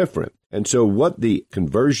presuppositions are different. And so what the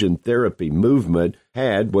conversion therapy movement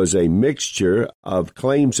had was a mixture of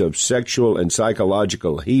claims of sexual and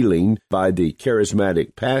psychological healing by the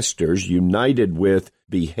charismatic pastors united with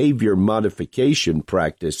behavior modification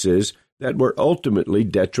practices that were ultimately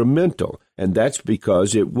detrimental. And that's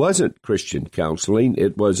because it wasn't Christian counseling.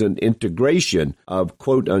 It was an integration of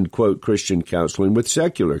quote-unquote Christian counseling with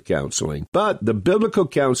secular counseling. But the biblical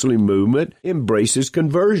counseling movement embraces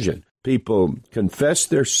conversion. People confess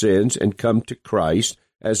their sins and come to Christ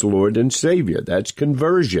as Lord and Savior. That's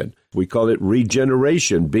conversion. We call it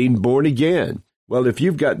regeneration, being born again. Well, if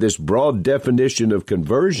you've got this broad definition of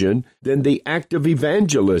conversion, then the act of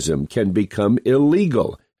evangelism can become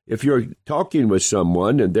illegal. If you're talking with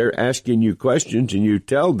someone and they're asking you questions and you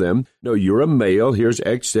tell them, no, you're a male, here's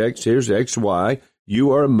XX, here's XY,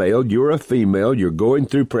 you are a male, you're a female, you're going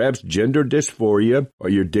through perhaps gender dysphoria, or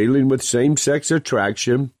you're dealing with same-sex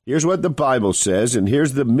attraction. Here's what the Bible says, and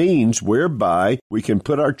here's the means whereby we can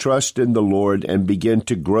put our trust in the Lord and begin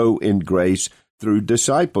to grow in grace through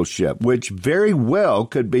discipleship, which very well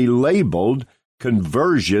could be labeled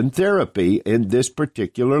conversion therapy in this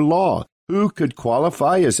particular law. Who could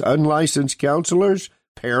qualify as unlicensed counselors?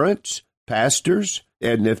 Parents, pastors,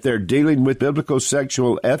 and if they're dealing with biblical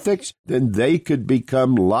sexual ethics, then they could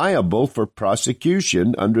become liable for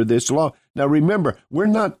prosecution under this law. Now remember, we're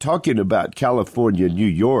not talking about California, New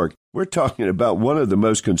York. We're talking about one of the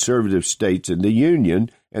most conservative states in the Union,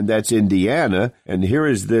 and that's Indiana. And here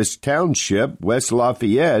is this township, West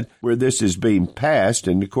Lafayette, where this is being passed.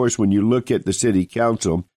 And of course, when you look at the city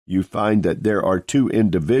council, you find that there are two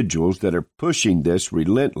individuals that are pushing this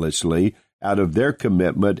relentlessly out of their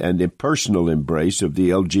commitment and a personal embrace of the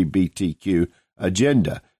LGBTQ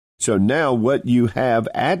agenda. So now what you have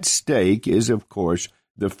at stake is, of course,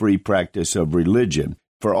 the free practice of religion.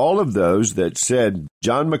 For all of those that said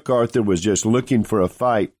John MacArthur was just looking for a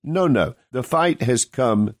fight, no. The fight has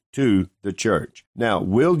come to the church. Now,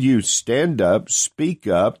 will you stand up, speak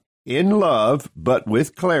up, in love, but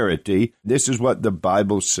with clarity? This is what the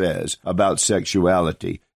Bible says about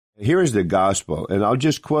sexuality. Here is the gospel, and I'll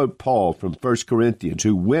just quote Paul from 1 Corinthians,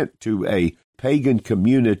 who went to a pagan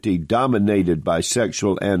community dominated by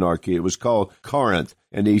sexual anarchy. It was called Corinth,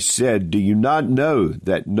 and he said, "Do you not know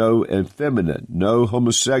that no effeminate, no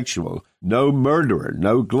homosexual, no murderer,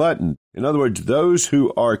 no glutton," in other words, those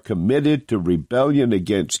who are committed to rebellion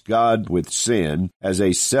against God with sin as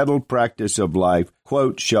a settled practice of life,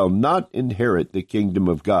 quote, "shall not inherit the kingdom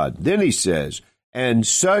of God." Then he says, "And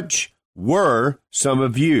such were some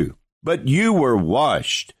of you. But you were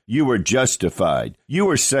washed, you were justified, you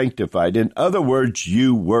were sanctified. In other words,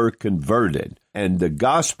 you were converted. And the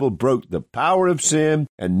gospel broke the power of sin,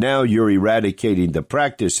 and now you're eradicating the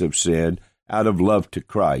practice of sin out of love to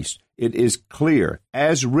Christ." It is clear,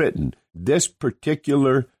 as written, this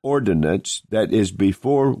particular ordinance that is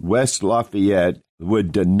before West Lafayette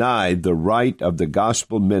would deny the right of the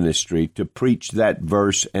gospel ministry to preach that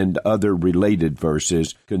verse and other related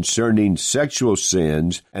verses concerning sexual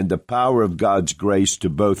sins and the power of God's grace to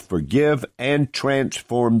both forgive and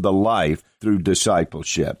transform the life through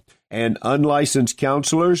discipleship. And unlicensed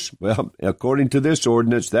counselors, well, according to this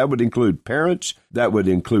ordinance, that would include parents, that would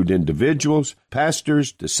include individuals,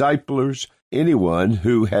 pastors, disciplers, anyone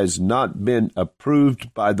who has not been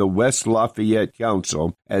approved by the West Lafayette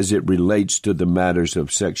Council as it relates to the matters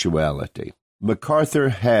of sexuality. MacArthur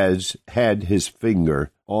has had his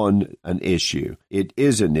finger on an issue. It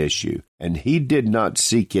is an issue, and he did not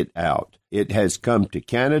seek it out. It has come to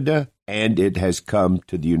Canada, and it has come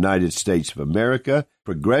to the United States of America.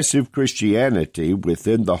 Progressive Christianity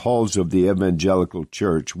within the halls of the evangelical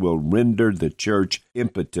church will render the church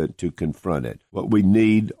impotent to confront it. What we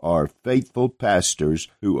need are faithful pastors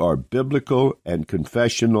who are biblical and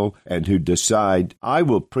confessional and who decide, I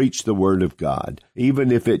will preach the word of God,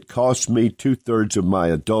 even if it costs me 2/3 of my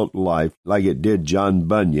adult life, like it did John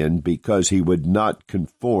Bunyan, because he would not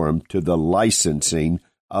conform to the licensing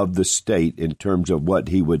of the state in terms of what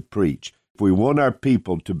he would preach. If we want our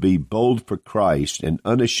people to be bold for Christ and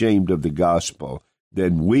unashamed of the gospel,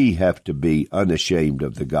 then we have to be unashamed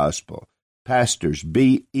of the gospel. Pastors,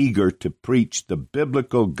 be eager to preach the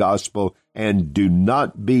biblical gospel and do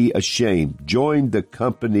not be ashamed. Join the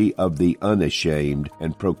company of the unashamed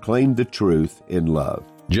and proclaim the truth in love.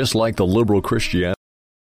 Just like the liberal Christianity.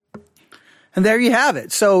 And there you have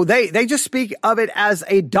it. So they just speak of it as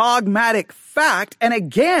a dogmatic fact. And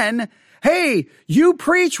again, hey, you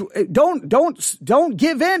preach, don't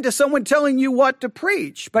give in to someone telling you what to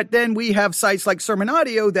preach. But then we have sites like Sermon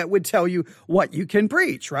Audio that would tell you what you can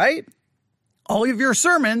preach, right? All of your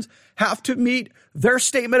sermons have to meet their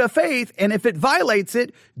statement of faith, and if it violates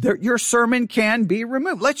it, your sermon can be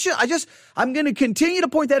removed. I'm going to continue to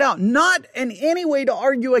point that out, not in any way to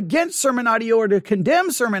argue against Sermon Audio or to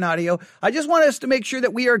condemn Sermon Audio. I just want us to make sure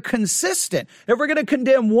that we are consistent. If we're going to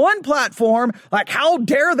condemn one platform, like how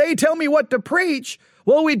dare they tell me what to preach?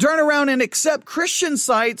 Well, we turn around and accept Christian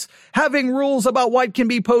sites having rules about what can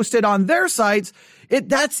be posted on their sites.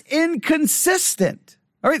 That's inconsistent.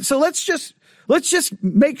 All right, so let's just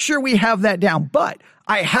make sure we have that down. But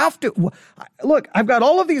I have to look, I've got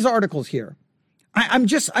all of these articles here. I'm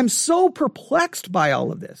so perplexed by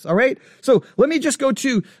all of this. All right. So let me just go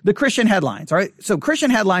to the Christian headlines. All right. So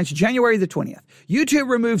Christian headlines, January the 20th. YouTube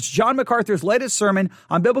removes John MacArthur's latest sermon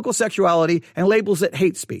on biblical sexuality and labels it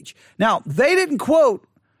hate speech. Now, they didn't quote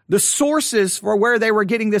the sources for where they were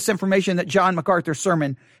getting this information that John MacArthur's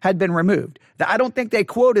sermon had been removed. I don't think they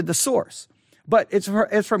quoted the source. But it's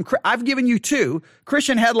from, I've given you two,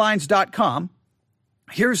 ChristianHeadlines.com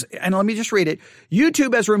And let me just read it.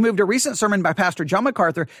 YouTube has removed a recent sermon by Pastor John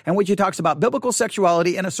MacArthur in which he talks about biblical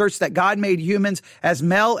sexuality and asserts that God made humans as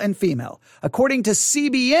male and female. According to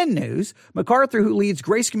CBN News, MacArthur, who leads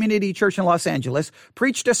Grace Community Church in Los Angeles,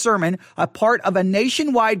 preached a sermon, a part of a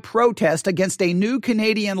nationwide protest against a new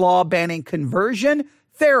Canadian law banning conversion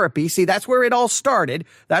therapy. See, that's where it all started.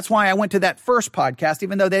 That's why I went to that first podcast,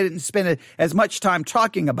 even though they didn't spend as much time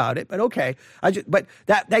talking about it. But okay, but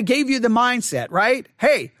that gave you the mindset, right?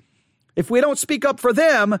 Hey, if we don't speak up for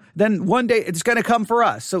them, then one day it's going to come for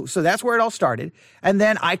us. So that's where it all started. And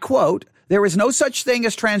then I quote, "There is no such thing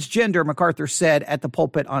as transgender," MacArthur said at the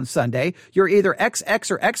pulpit on Sunday. "You're either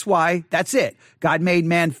XX or XY. That's it. God made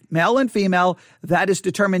man male and female. That is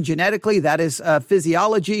determined genetically. That is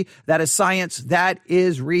physiology. That is science. That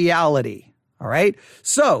is reality." All right.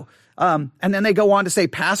 So, and then they go on to say,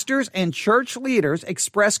 pastors and church leaders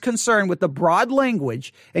express concern with the broad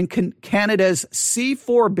language in Canada's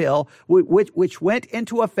C4 bill, which went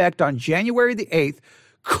into effect on January the 8th,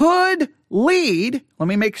 could lead, let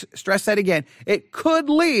me stress that again, it could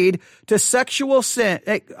lead to sexual sin,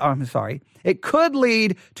 it could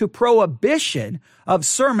lead to prohibition of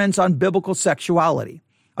sermons on biblical sexuality.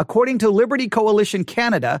 According to Liberty Coalition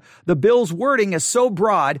Canada, the bill's wording is so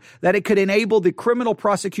broad that it could enable the criminal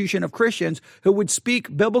prosecution of Christians who would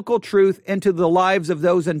speak biblical truth into the lives of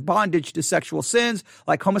those in bondage to sexual sins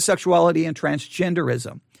like homosexuality and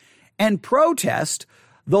transgenderism. In protest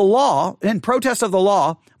of the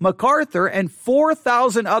law, MacArthur and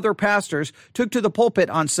 4,000 other pastors took to the pulpit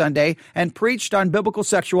on Sunday and preached on biblical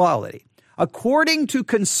sexuality. According to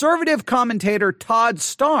conservative commentator Todd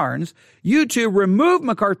Starnes, YouTube removed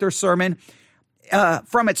MacArthur's sermon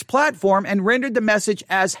from its platform and rendered the message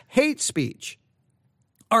as hate speech.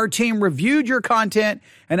 "Our team reviewed your content,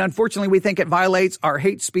 and unfortunately we think it violates our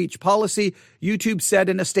hate speech policy," YouTube said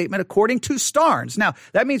in a statement, according to Starnes. Now,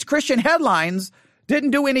 that means Christian Headlines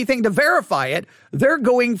didn't do anything to verify it. They're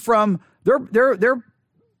going from, they're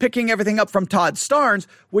picking everything up from Todd Starnes,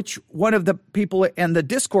 which one of the people in the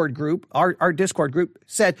Discord group, our Discord group,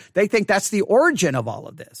 said they think that's the origin of all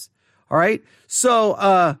of this. All right.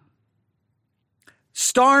 So,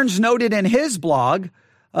 Starnes noted in his blog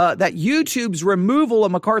that YouTube's removal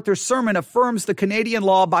of MacArthur's sermon affirms the Canadian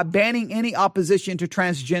law by banning any opposition to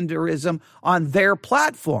transgenderism on their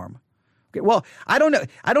platform. Okay, well, I don't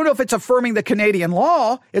know if it's affirming the Canadian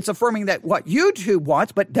law. It's affirming that what YouTube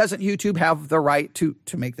wants, but doesn't YouTube have the right to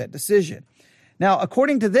make that decision? Now,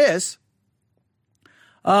 according to this,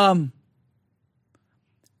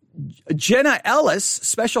 Jenna Ellis,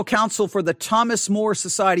 special counsel for the Thomas More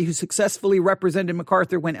Society, who successfully represented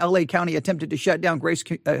MacArthur when LA County attempted to shut down Grace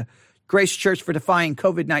Church for defying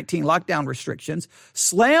COVID-19 lockdown restrictions,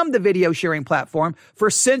 slammed the video sharing platform for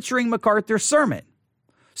censoring MacArthur's sermon.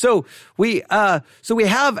 So we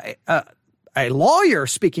have a lawyer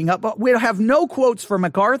speaking up, but we have no quotes from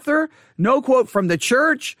MacArthur, no quote from the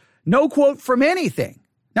church, no quote from anything.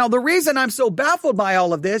 Now, the reason I'm so baffled by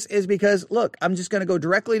all of this is because, look, I'm just going to go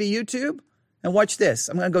directly to YouTube and watch this.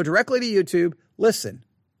 I'm going to go directly to YouTube. Listen.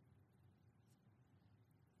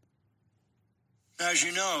 As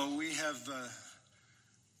you know, we have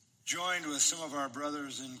joined with some of our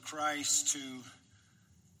brothers in Christ to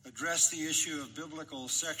address the issue of biblical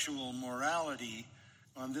sexual morality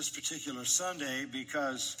on this particular Sunday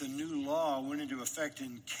because the new law went into effect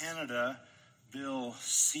in Canada, Bill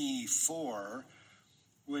C4,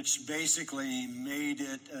 which basically made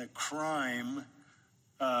it a crime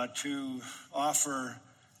to offer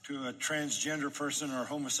to a transgender person or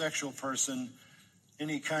homosexual person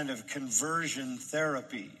any kind of conversion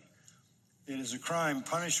therapy. It is a crime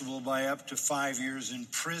punishable by up to 5 years in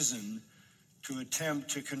prison to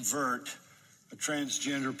attempt to convert a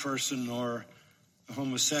transgender person or a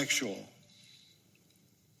homosexual.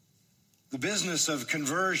 The business of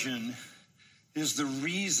conversion is the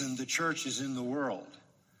reason the church is in the world.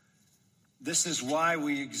 This is why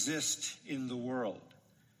we exist in the world.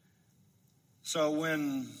 So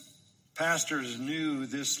when pastors knew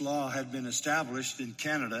this law had been established in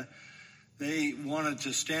Canada, they wanted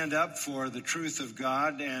to stand up for the truth of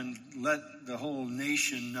God and let the whole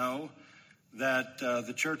nation know that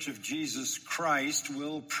the Church of Jesus Christ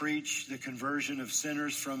will preach the conversion of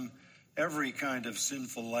sinners from every kind of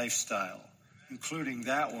sinful lifestyle, including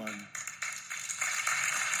that one.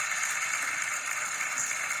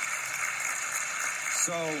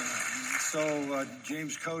 So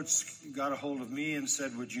James Coates got a hold of me and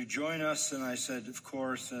said, "Would you join us?" And I said, "Of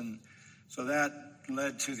course." And so that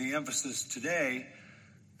led to the emphasis today.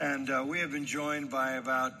 And we have been joined by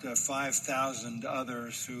about 5,000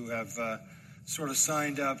 others who have sort of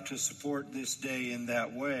signed up to support this day in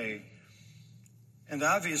that way. And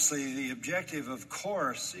obviously, the objective, of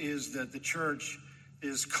course, is that the church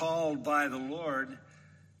is called by the Lord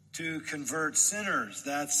to convert sinners.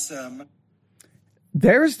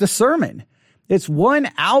 There's the sermon. It's 1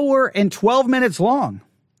 hour and 12 minutes long.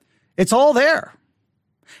 It's all there.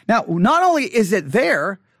 Now, not only is it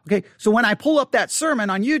there, okay, so when I pull up that sermon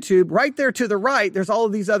on YouTube, right there to the right, there's all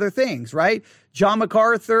of these other things, right? John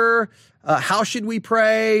MacArthur, how should we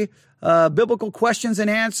pray? Biblical questions and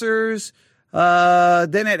answers.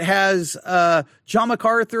 Then it has John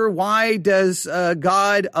MacArthur, why does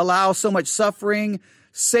God allow so much suffering?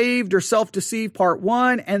 Saved or Self-Deceived, Part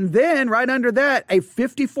 1. And then right under that, a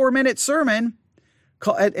 54-minute sermon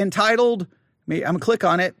entitled, I'm going to click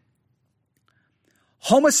on it,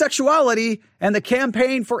 Homosexuality and the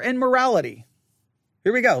Campaign for Immorality.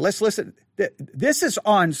 Here we go. Let's listen. This is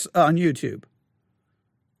on YouTube.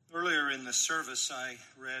 Earlier in the service, I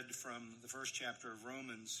read from the first chapter of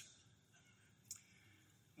Romans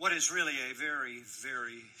what is really a very,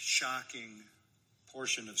 very shocking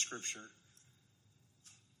portion of Scripture.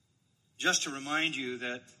 Just to remind you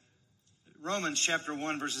that Romans chapter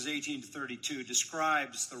 1, verses 18 to 32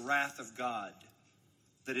 describes the wrath of God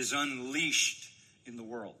that is unleashed in the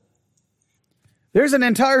world. There's an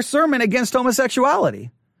entire sermon against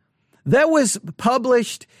homosexuality that was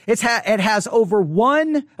published. It has over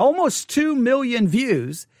almost 2 million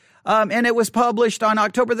views. And it was published on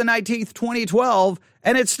October the 19th, 2012,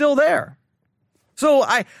 and it's still there. So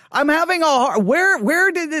I'm having a hard,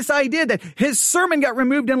 where did this idea that his sermon got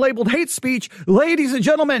removed and labeled hate speech? Ladies and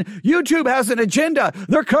gentlemen, YouTube has an agenda.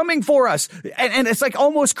 They're coming for us. And it's like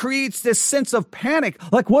almost creates this sense of panic.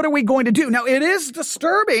 Like, what are we going to do? Now, it is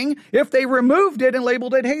disturbing if they removed it and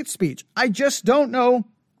labeled it hate speech. I just don't know.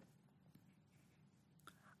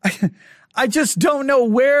 I just don't know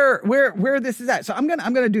where this is at. So I'm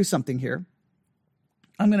gonna do something here.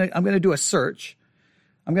 I'm gonna do a search.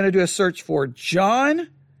 I'm gonna do a search for John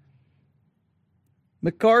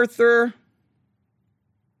MacArthur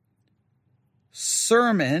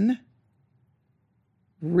sermon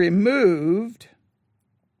removed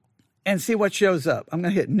and see what shows up. I'm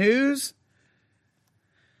gonna hit news.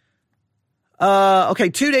 Okay,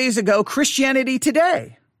 2 days ago, Christianity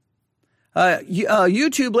Today.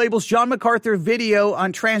 YouTube labels John MacArthur video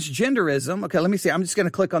on transgenderism. Okay, let me see. I'm just going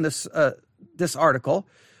to click on this article.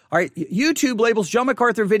 All right. YouTube labels John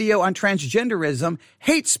MacArthur video on transgenderism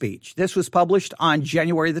hate speech. This was published on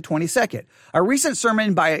January the 22nd. A recent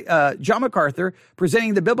sermon by John MacArthur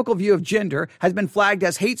presenting the biblical view of gender has been flagged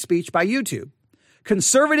as hate speech by YouTube.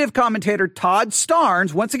 Conservative commentator Todd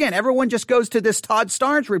Starnes, once again, everyone just goes to this Todd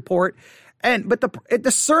Starnes report, but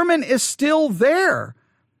the sermon is still there.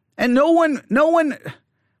 And no one,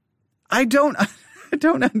 I don't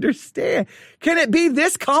understand. Can it be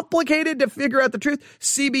this complicated to figure out the truth?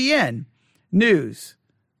 CBN News.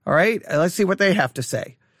 All right. Let's see what they have to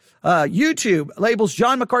say. YouTube labels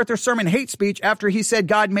John MacArthur sermon hate speech after he said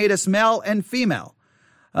God made us male and female.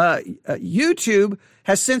 YouTube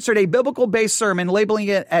has censored a biblical-based sermon, labeling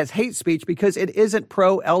it as hate speech because it isn't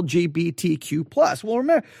pro-LGBTQ+. Well,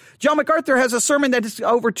 remember, John MacArthur has a sermon that is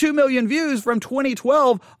over 2 million views from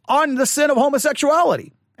 2012 on the sin of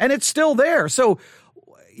homosexuality, and it's still there. So,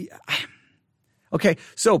 okay,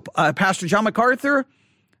 so Pastor John MacArthur,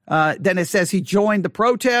 then it says he joined the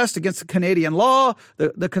protest against the Canadian law.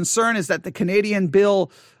 The concern is that the Canadian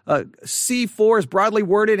bill C4 is broadly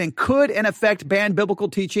worded and could, in effect, ban biblical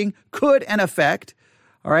teaching. Could, in effect.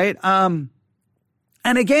 All right. And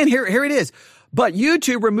again, here it is. But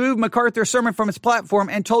YouTube removed MacArthur's sermon from its platform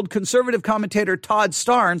and told conservative commentator Todd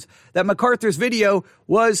Starnes that MacArthur's video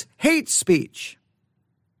was hate speech.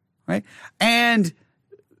 Right. And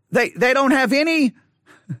they don't have any.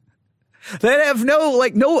 They have no,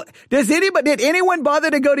 did anyone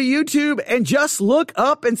bother to go to YouTube and just look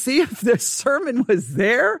up and see if the sermon was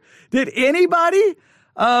there? Did anybody?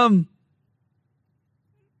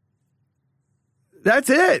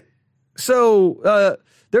 That's it. So,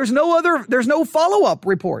 there's no follow-up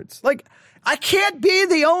reports. Like, I can't be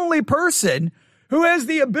the only person who has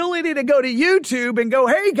the ability to go to YouTube and go,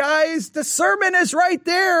 hey guys, the sermon is right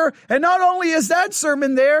there. And not only is that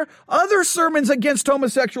sermon there, other sermons against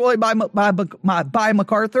homosexuality by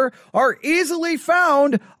MacArthur are easily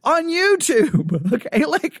found on YouTube. Okay,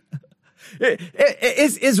 like,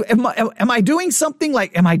 am I doing something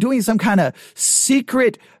like, am I doing some kind of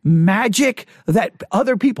secret magic that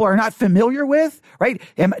other people are not familiar with? Right?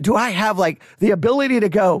 Do I have like the ability to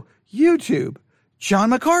go, YouTube, John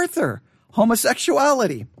MacArthur,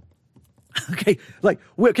 homosexuality? Okay,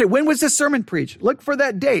 when was this sermon preached? Look for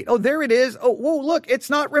that date. Oh, there it is. Oh, whoa, look, it's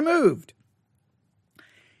not removed.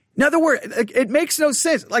 In other words, it makes no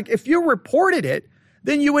sense. Like, if you reported it,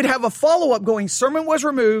 then you would have a follow-up going, sermon was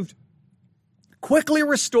removed, quickly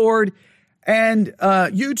restored, and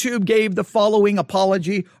YouTube gave the following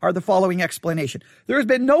apology or the following explanation. There has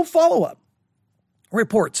been no follow-up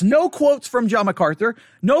reports, no quotes from John MacArthur,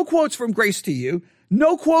 no quotes from Grace to You,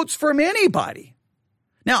 no quotes from anybody.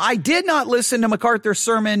 Now, I did not listen to MacArthur's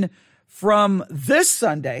sermon from this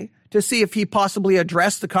Sunday to see if he possibly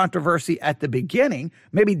addressed the controversy at the beginning.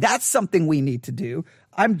 Maybe that's something we need to do.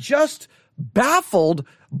 I'm just baffled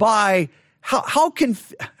by how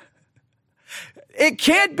it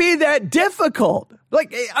can't be that difficult.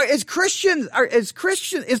 Like, is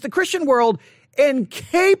the Christian world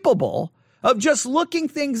incapable of just looking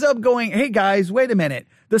things up, going, hey guys, wait a minute,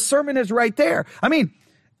 the sermon is right there. I mean,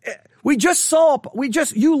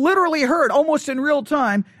 you literally heard almost in real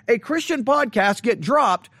time a Christian podcast get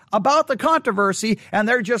dropped about the controversy, and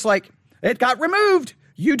they're just like, it got removed.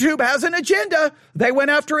 YouTube has an agenda. They went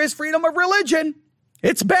after his freedom of religion.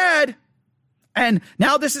 It's bad. And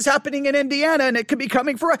now this is happening in Indiana, and it could be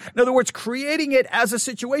coming for us. In other words, creating it as a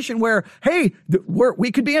situation where, hey,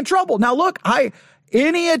 we could be in trouble. Now, look,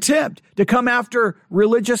 any attempt to come after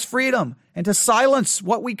religious freedom and to silence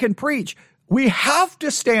what we can preach, we have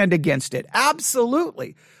to stand against it.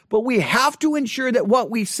 Absolutely. But we have to ensure that what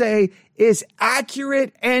we say is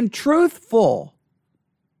accurate and truthful.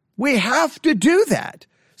 We have to do that.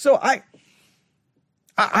 So I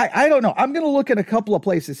don't know. I'm going to look at a couple of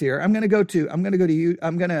places here. I'm going to go to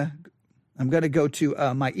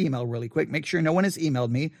my email really quick. Make sure no one has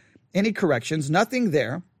emailed me any corrections. Nothing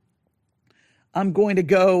there. I'm going to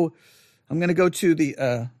go to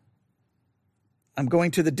the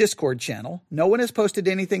Discord channel. No one has posted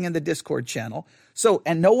anything in the Discord channel.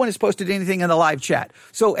 And no one has posted anything in the live chat.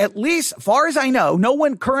 So at least, as far as I know, no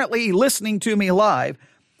one currently listening to me live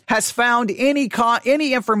has found any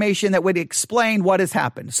information that would explain what has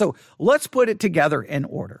happened. So let's put it together in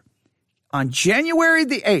order. On January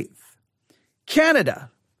the 8th,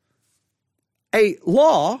 Canada, a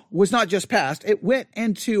law was not just passed, it went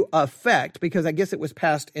into effect because I guess it was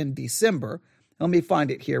passed in December. Let me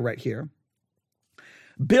find it here, right here.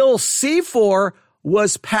 Bill C-4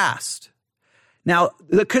 was passed. Now,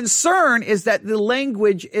 the concern is that the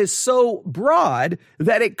language is so broad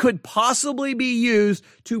that it could possibly be used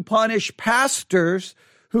to punish pastors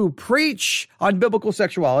who preach on biblical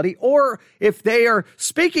sexuality, or if they are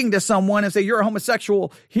speaking to someone and say, you're a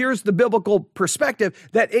homosexual, here's the biblical perspective,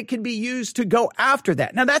 that it can be used to go after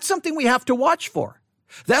that. Now, that's something we have to watch for.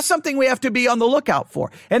 That's something we have to be on the lookout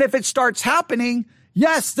for. And if it starts happening,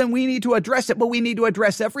 yes, then we need to address it, but we need to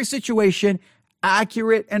address every situation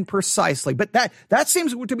accurate and precisely. But that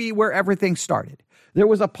seems to be where everything started. There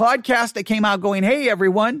was a podcast that came out going, hey,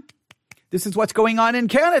 everyone, this is what's going on in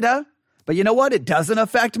Canada. But you know what? It doesn't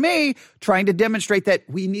affect me, trying to demonstrate that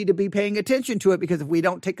we need to be paying attention to it, because if we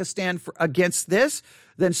don't take a stand against this,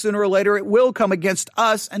 then sooner or later it will come against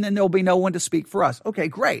us, and then there'll be no one to speak for us. Okay,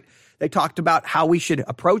 great. They talked about how we should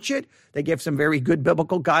approach it. They gave some very good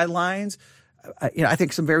biblical guidelines. I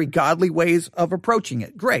think some very godly ways of approaching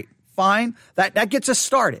it. Great. Fine. That gets us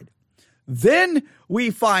started. Then we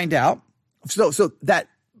find out, so that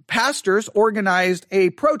pastors organized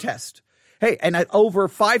a protest. Hey, and over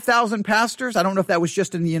 5,000 pastors, I don't know if that was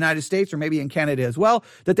just in the United States or maybe in Canada as well,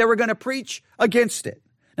 that they were going to preach against it.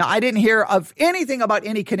 Now, I didn't hear of anything about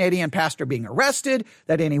any Canadian pastor being arrested,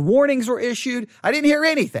 that any warnings were issued. I didn't hear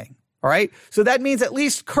anything. All right. So that means at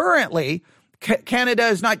least currently, Canada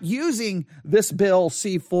is not using this bill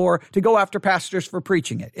C-4 to go after pastors for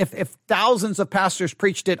preaching it. If thousands of pastors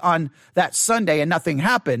preached it on that Sunday and nothing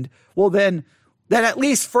happened, well, then at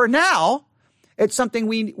least for now, it's something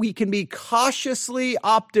we can be cautiously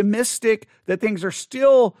optimistic that things are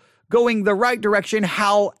still going the right direction.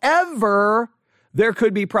 However, there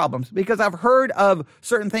could be problems, because I've heard of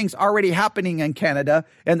certain things already happening in Canada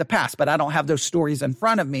in the past, but I don't have those stories in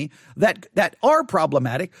front of me that are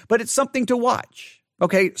problematic, but it's something to watch.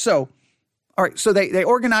 Okay, so, all right, so they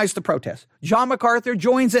organized the protest. John MacArthur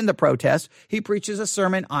joins in the protest. He preaches a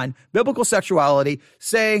sermon on biblical sexuality,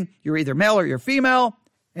 saying you're either male or you're female,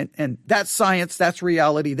 and that's science, that's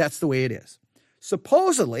reality, that's the way it is.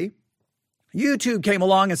 Supposedly, YouTube came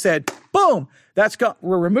along and said, boom,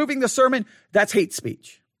 we're removing the sermon. That's hate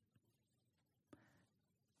speech.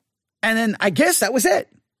 And then I guess that was it.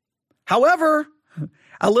 However,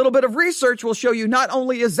 a little bit of research will show you not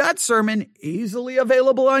only is that sermon easily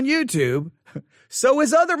available on YouTube, so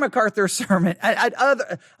is other MacArthur sermon.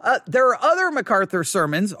 There are other MacArthur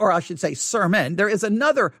sermons, or I should say sermon. There is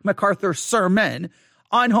another MacArthur sermon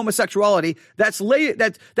on homosexuality that's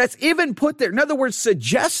even put there. In other words,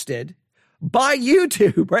 suggested by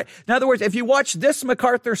YouTube, right? In other words, if you watch this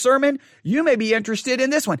MacArthur sermon, you may be interested in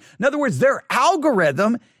this one. In other words, their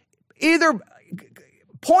algorithm either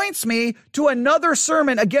points me to another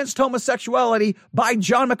sermon against homosexuality by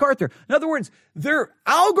John MacArthur. In other words, their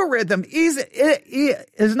algorithm is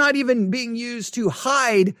not even being used to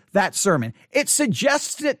hide that sermon. It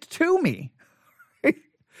suggests it to me.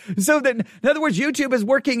 So that, in other words, YouTube is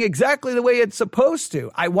working exactly the way it's supposed to.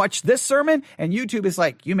 I watch this sermon and YouTube is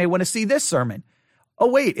like, you may want to see this sermon. Oh,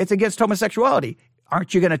 wait, it's against homosexuality.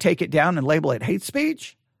 Aren't you going to take it down and label it hate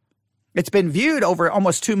speech? It's been viewed over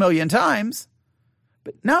almost 2 million times.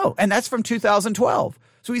 But no, and that's from 2012.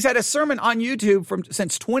 So he's had a sermon on YouTube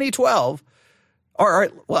since 2012, I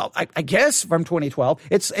guess from 2012.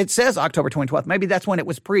 It says October 2012. Maybe that's when it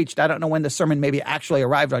was preached. I don't know when the sermon maybe actually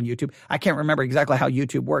arrived on YouTube. I can't remember exactly how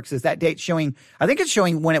YouTube works. Is that date showing? I think it's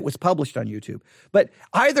showing when it was published on YouTube. But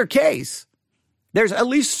either case, there's at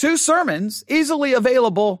least 2 sermons easily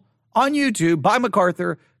available on YouTube by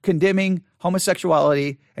MacArthur condemning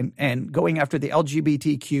homosexuality and going after the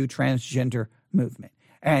LGBTQ transgender movement.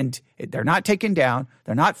 And they're not taken down.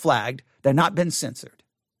 They're not flagged. They're not been censored.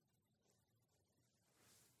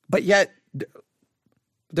 But yet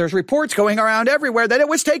there's reports going around everywhere that it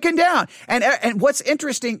was taken down. And what's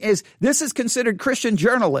interesting is this is considered Christian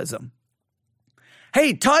journalism.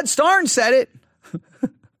 Hey, Todd Starnes said it.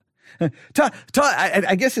 Todd,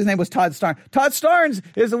 I guess his name was Todd Starnes. Todd Starnes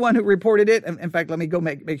is the one who reported it. In fact, let me go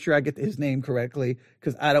make sure I get his name correctly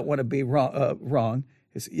because I don't want to be wrong.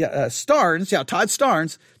 Starnes, Todd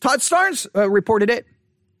Starnes. Todd Starnes reported it.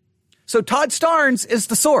 So Todd Starnes is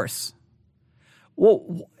the source.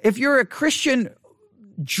 Well, if you're a Christian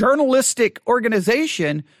journalistic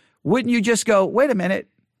organization, wouldn't you just go, wait a minute,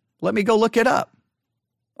 let me go look it up?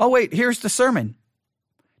 Oh, wait, here's the sermon.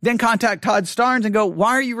 Then contact Todd Starnes and go,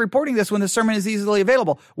 why are you reporting this when the sermon is easily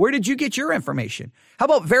available? Where did you get your information? How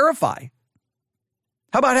about verify?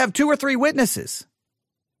 How about have 2 or 3 witnesses?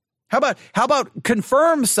 How about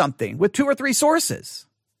confirm something with 2 or 3 sources?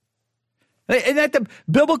 Isn't that the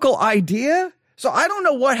biblical idea? So I don't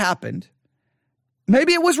know what happened.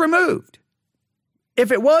 Maybe it was removed.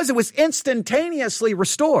 If it was instantaneously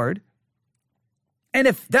restored. And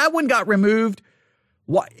if that one got removed,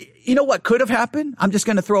 you know what could have happened? I'm just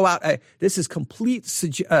going to throw out, this is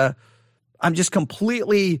I'm just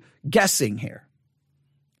completely guessing here.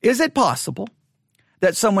 Is it possible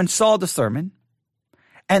that someone saw the sermon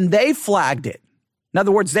and they flagged it? In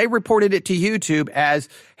other words, they reported it to YouTube as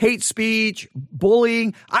hate speech,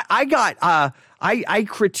 bullying. I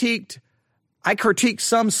critiqued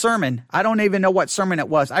some sermon. I don't even know what sermon it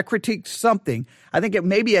was. I critiqued something. I think it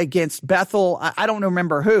may be against Bethel. I don't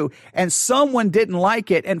remember who. And someone didn't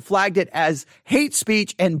like it and flagged it as hate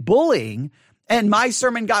speech and bullying. And my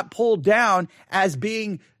sermon got pulled down as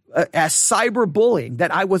being as cyberbullying,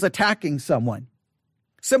 that I was attacking someone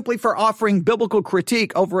simply for offering biblical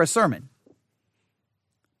critique over a sermon.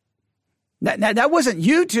 Now, that wasn't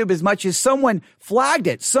YouTube as much as someone flagged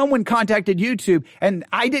it. Someone contacted YouTube, and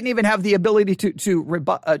I didn't even have the ability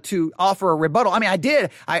to offer a rebuttal. I mean, I did.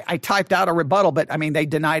 I typed out a rebuttal, but I mean, they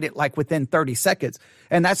denied it like within 30 seconds,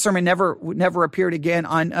 and that sermon never appeared again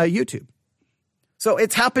on YouTube. So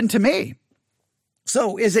it's happened to me.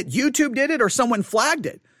 So is it YouTube did it or someone flagged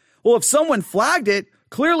it? Well, if someone flagged it,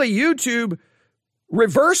 clearly YouTube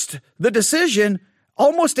reversed the decision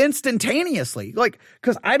almost instantaneously.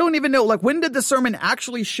 Because I don't even know, when did the sermon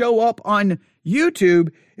actually show up on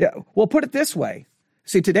YouTube? Yeah, well, put it this way.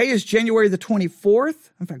 See, today is January the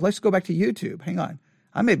 24th. In fact, let's go back to YouTube. Hang on.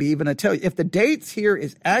 I may be even going to tell you if the dates here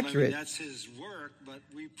is accurate. That's his work, but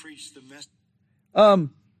we preach the message. All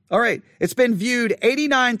right. It's been viewed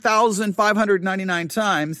 89,599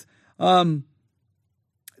 times.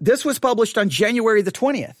 This was published on January the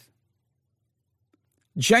 20th.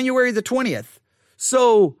 January the 20th.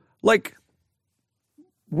 So,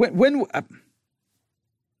 when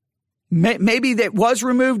maybe that was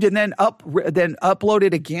removed and then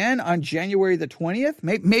uploaded again on January the 20th.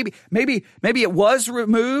 Maybe it was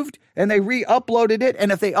removed and they re-uploaded it.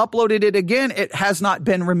 And if they uploaded it again, it has not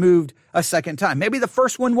been removed a second time. Maybe the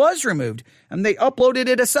first one was removed and they uploaded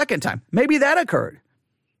it a second time. Maybe that occurred.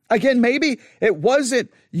 Again, maybe it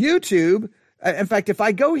wasn't YouTube. In fact, if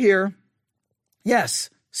I go here,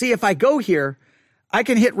 if I go here, I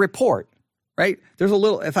can hit report, right?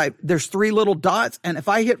 There's 3 little dots. And if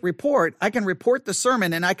I hit report, I can report the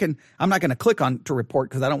sermon and I'm not going to click on to report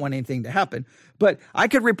because I don't want anything to happen, but I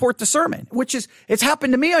could report the sermon, it's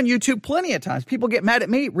happened to me on YouTube plenty of times. People get mad at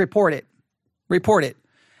me, report it.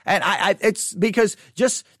 And it's because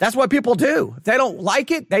that's what people do. If they don't like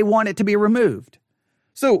it, they want it to be removed.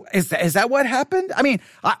 So is that what happened? I mean,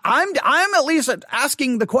 I'm at least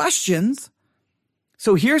asking the questions.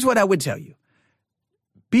 So here's what I would tell you.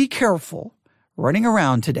 Be careful running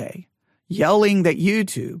around today yelling that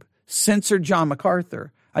YouTube censored John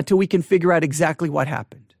MacArthur until we can figure out exactly what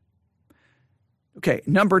happened. Okay,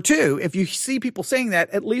 number two, if you see people saying that,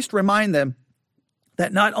 at least remind them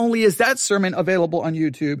that not only is that sermon available on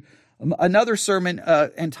YouTube, another sermon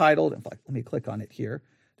entitled, in fact, let me click on it here.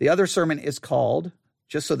 The other sermon is called,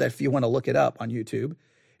 just so that if you want to look it up on YouTube,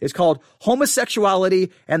 it's called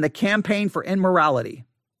Homosexuality and the Campaign for Immorality.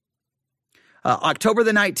 October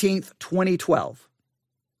the 19th, 2012.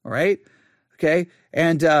 All right? Okay?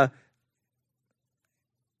 And,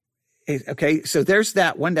 okay, so there's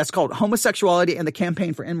that one. That's called Homosexuality and the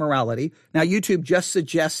Campaign for Immorality. Now, YouTube just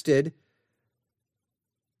suggested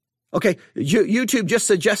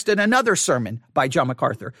another sermon by John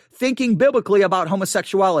MacArthur, Thinking Biblically About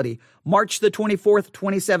Homosexuality, March the 24th,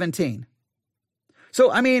 2017.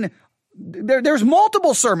 So, I mean, there's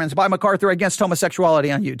multiple sermons by MacArthur against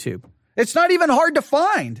homosexuality on YouTube. It's not even hard to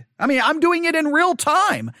find. I mean, I'm doing it in real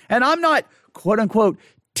time, and I'm not, quote unquote,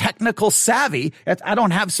 technical savvy. I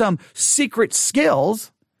don't have some secret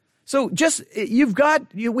skills. So we've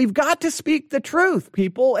got to speak the truth,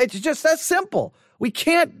 people. It's just that simple. We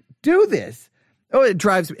can't do this. Oh,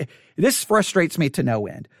 this frustrates me to no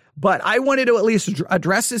end. But I wanted to at least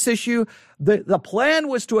address this issue. The plan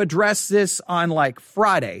was to address this on like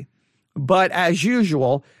Friday. But as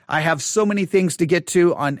usual, I have so many things to get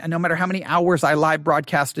to and no matter how many hours I live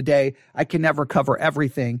broadcast a day, I can never cover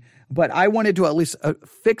everything. But I wanted to at least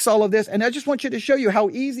fix all of this. And I just want you to show you how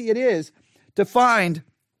easy it is to find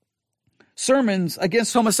sermons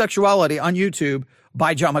against homosexuality on YouTube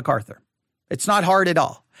by John MacArthur. It's not hard at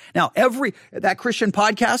all. Now, that Christian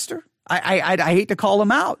podcaster, I hate to call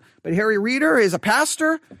him out, but Harry Reeder is a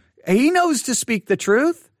pastor. He knows to speak the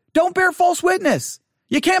truth. Don't bear false witness.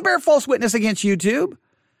 You can't bear false witness against YouTube.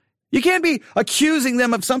 You can't be accusing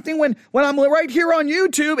them of something when I'm right here on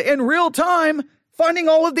YouTube in real time finding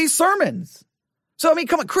all of these sermons. So, I mean,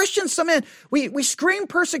 come on, Christians, we scream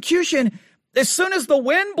persecution as soon as the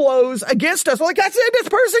wind blows against us. We're like, that's it, it's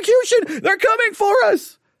persecution. They're coming for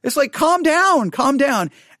us. It's like, calm down.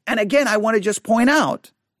 And again, I want to just point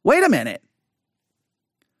out, wait a minute.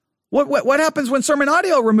 What happens when Sermon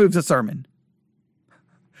Audio removes a sermon?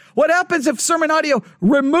 What happens if Sermon Audio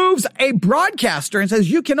removes a broadcaster and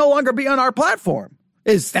says, you can no longer be on our platform?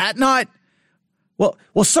 Is that not? Well,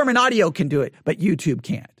 Sermon Audio can do it, but YouTube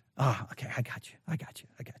can't. Oh, okay, I got you.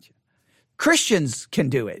 Christians can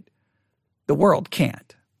do it. The world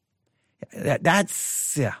can't.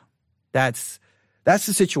 That's the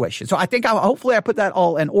situation. So I think hopefully I put that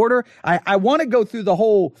all in order. I want to go through the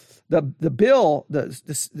whole, the bill, the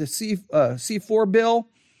C4 bill.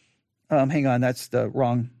 Hang on, that's the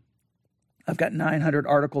wrong. I've got 900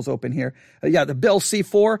 articles open here. The bill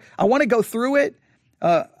C4. I want to go through it.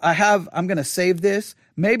 I'm going to save this.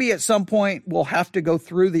 Maybe at some point we'll have to go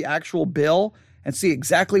through the actual bill and see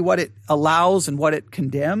exactly what it allows and what it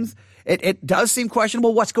condemns. It does seem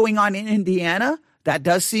questionable what's going on in Indiana. That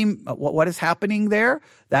does seem what is happening there.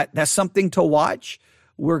 That's something to watch.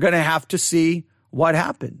 We're going to have to see what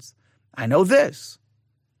happens. I know this.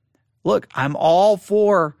 Look, I'm all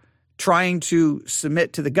for trying to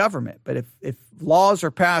submit to the government. But if laws are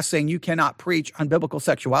passed saying you cannot preach on biblical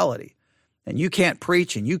sexuality, and you can't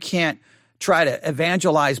preach and you can't try to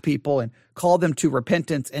evangelize people and call them to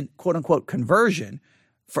repentance and quote unquote conversion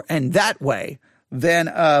and that way, then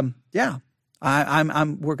we're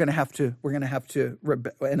going to have to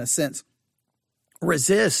in a sense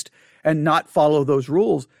resist and not follow those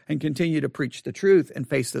rules and continue to preach the truth and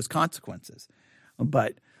face those consequences.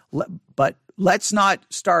 But let's not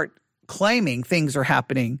start claiming things are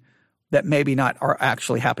happening that maybe not are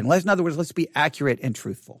actually happening. In other words, let's be accurate and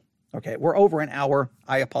truthful. Okay, we're over an hour.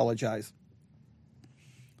 I apologize.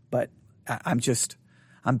 But I'm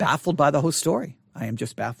baffled by the whole story. I am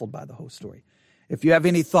just baffled by the whole story. If you have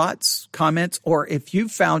any thoughts, comments, or if you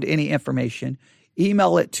found any information,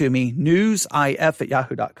 email it to me,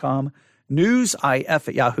 newsif@yahoo.com,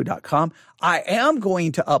 newsif@yahoo.com. I am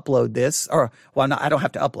going to upload this, I don't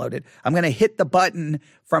have to upload it. I'm going to hit the button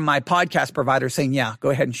from my podcast provider saying, go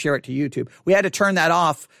ahead and share it to YouTube. We had to turn that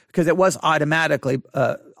off because it was automatic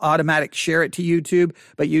share it to YouTube,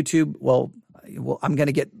 but YouTube, I'm going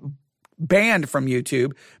to get banned from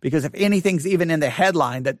YouTube because if anything's even in the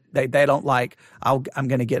headline that they don't like, I'm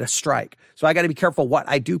going to get a strike. So I got to be careful what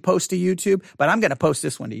I do post to YouTube, but I'm going to post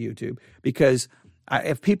this one to YouTube because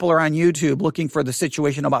if people are on YouTube looking for the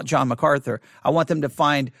situation about John MacArthur, I want them to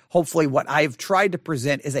find hopefully what I've tried to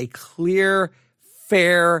present is a clear,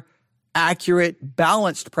 fair accurate,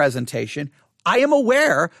 balanced presentation. I am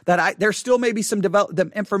aware that there still may be some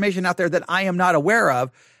information out there that I am not aware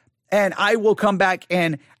of, and I will come back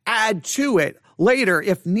and add to it later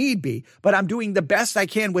if need be. But I'm doing the best I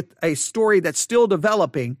can with a story that's still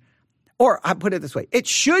developing. Or I put it this way, it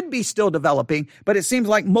should be still developing, but it seems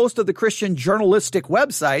like most of the Christian journalistic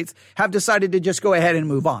websites have decided to just go ahead and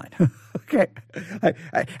move on. Okay.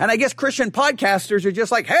 And I guess Christian podcasters are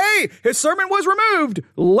just like, hey, his sermon was removed.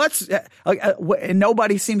 And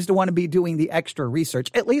nobody seems to want to be doing the extra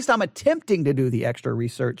research. At least I'm attempting to do the extra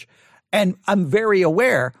research. And I'm very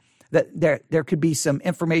aware that there could be some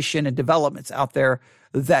information and developments out there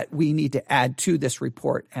that we need to add to this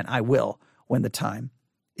report. And I will when the time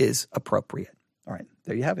is appropriate. All right,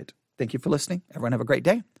 there you have it. Thank you for listening. Everyone have a great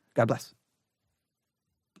day. God bless.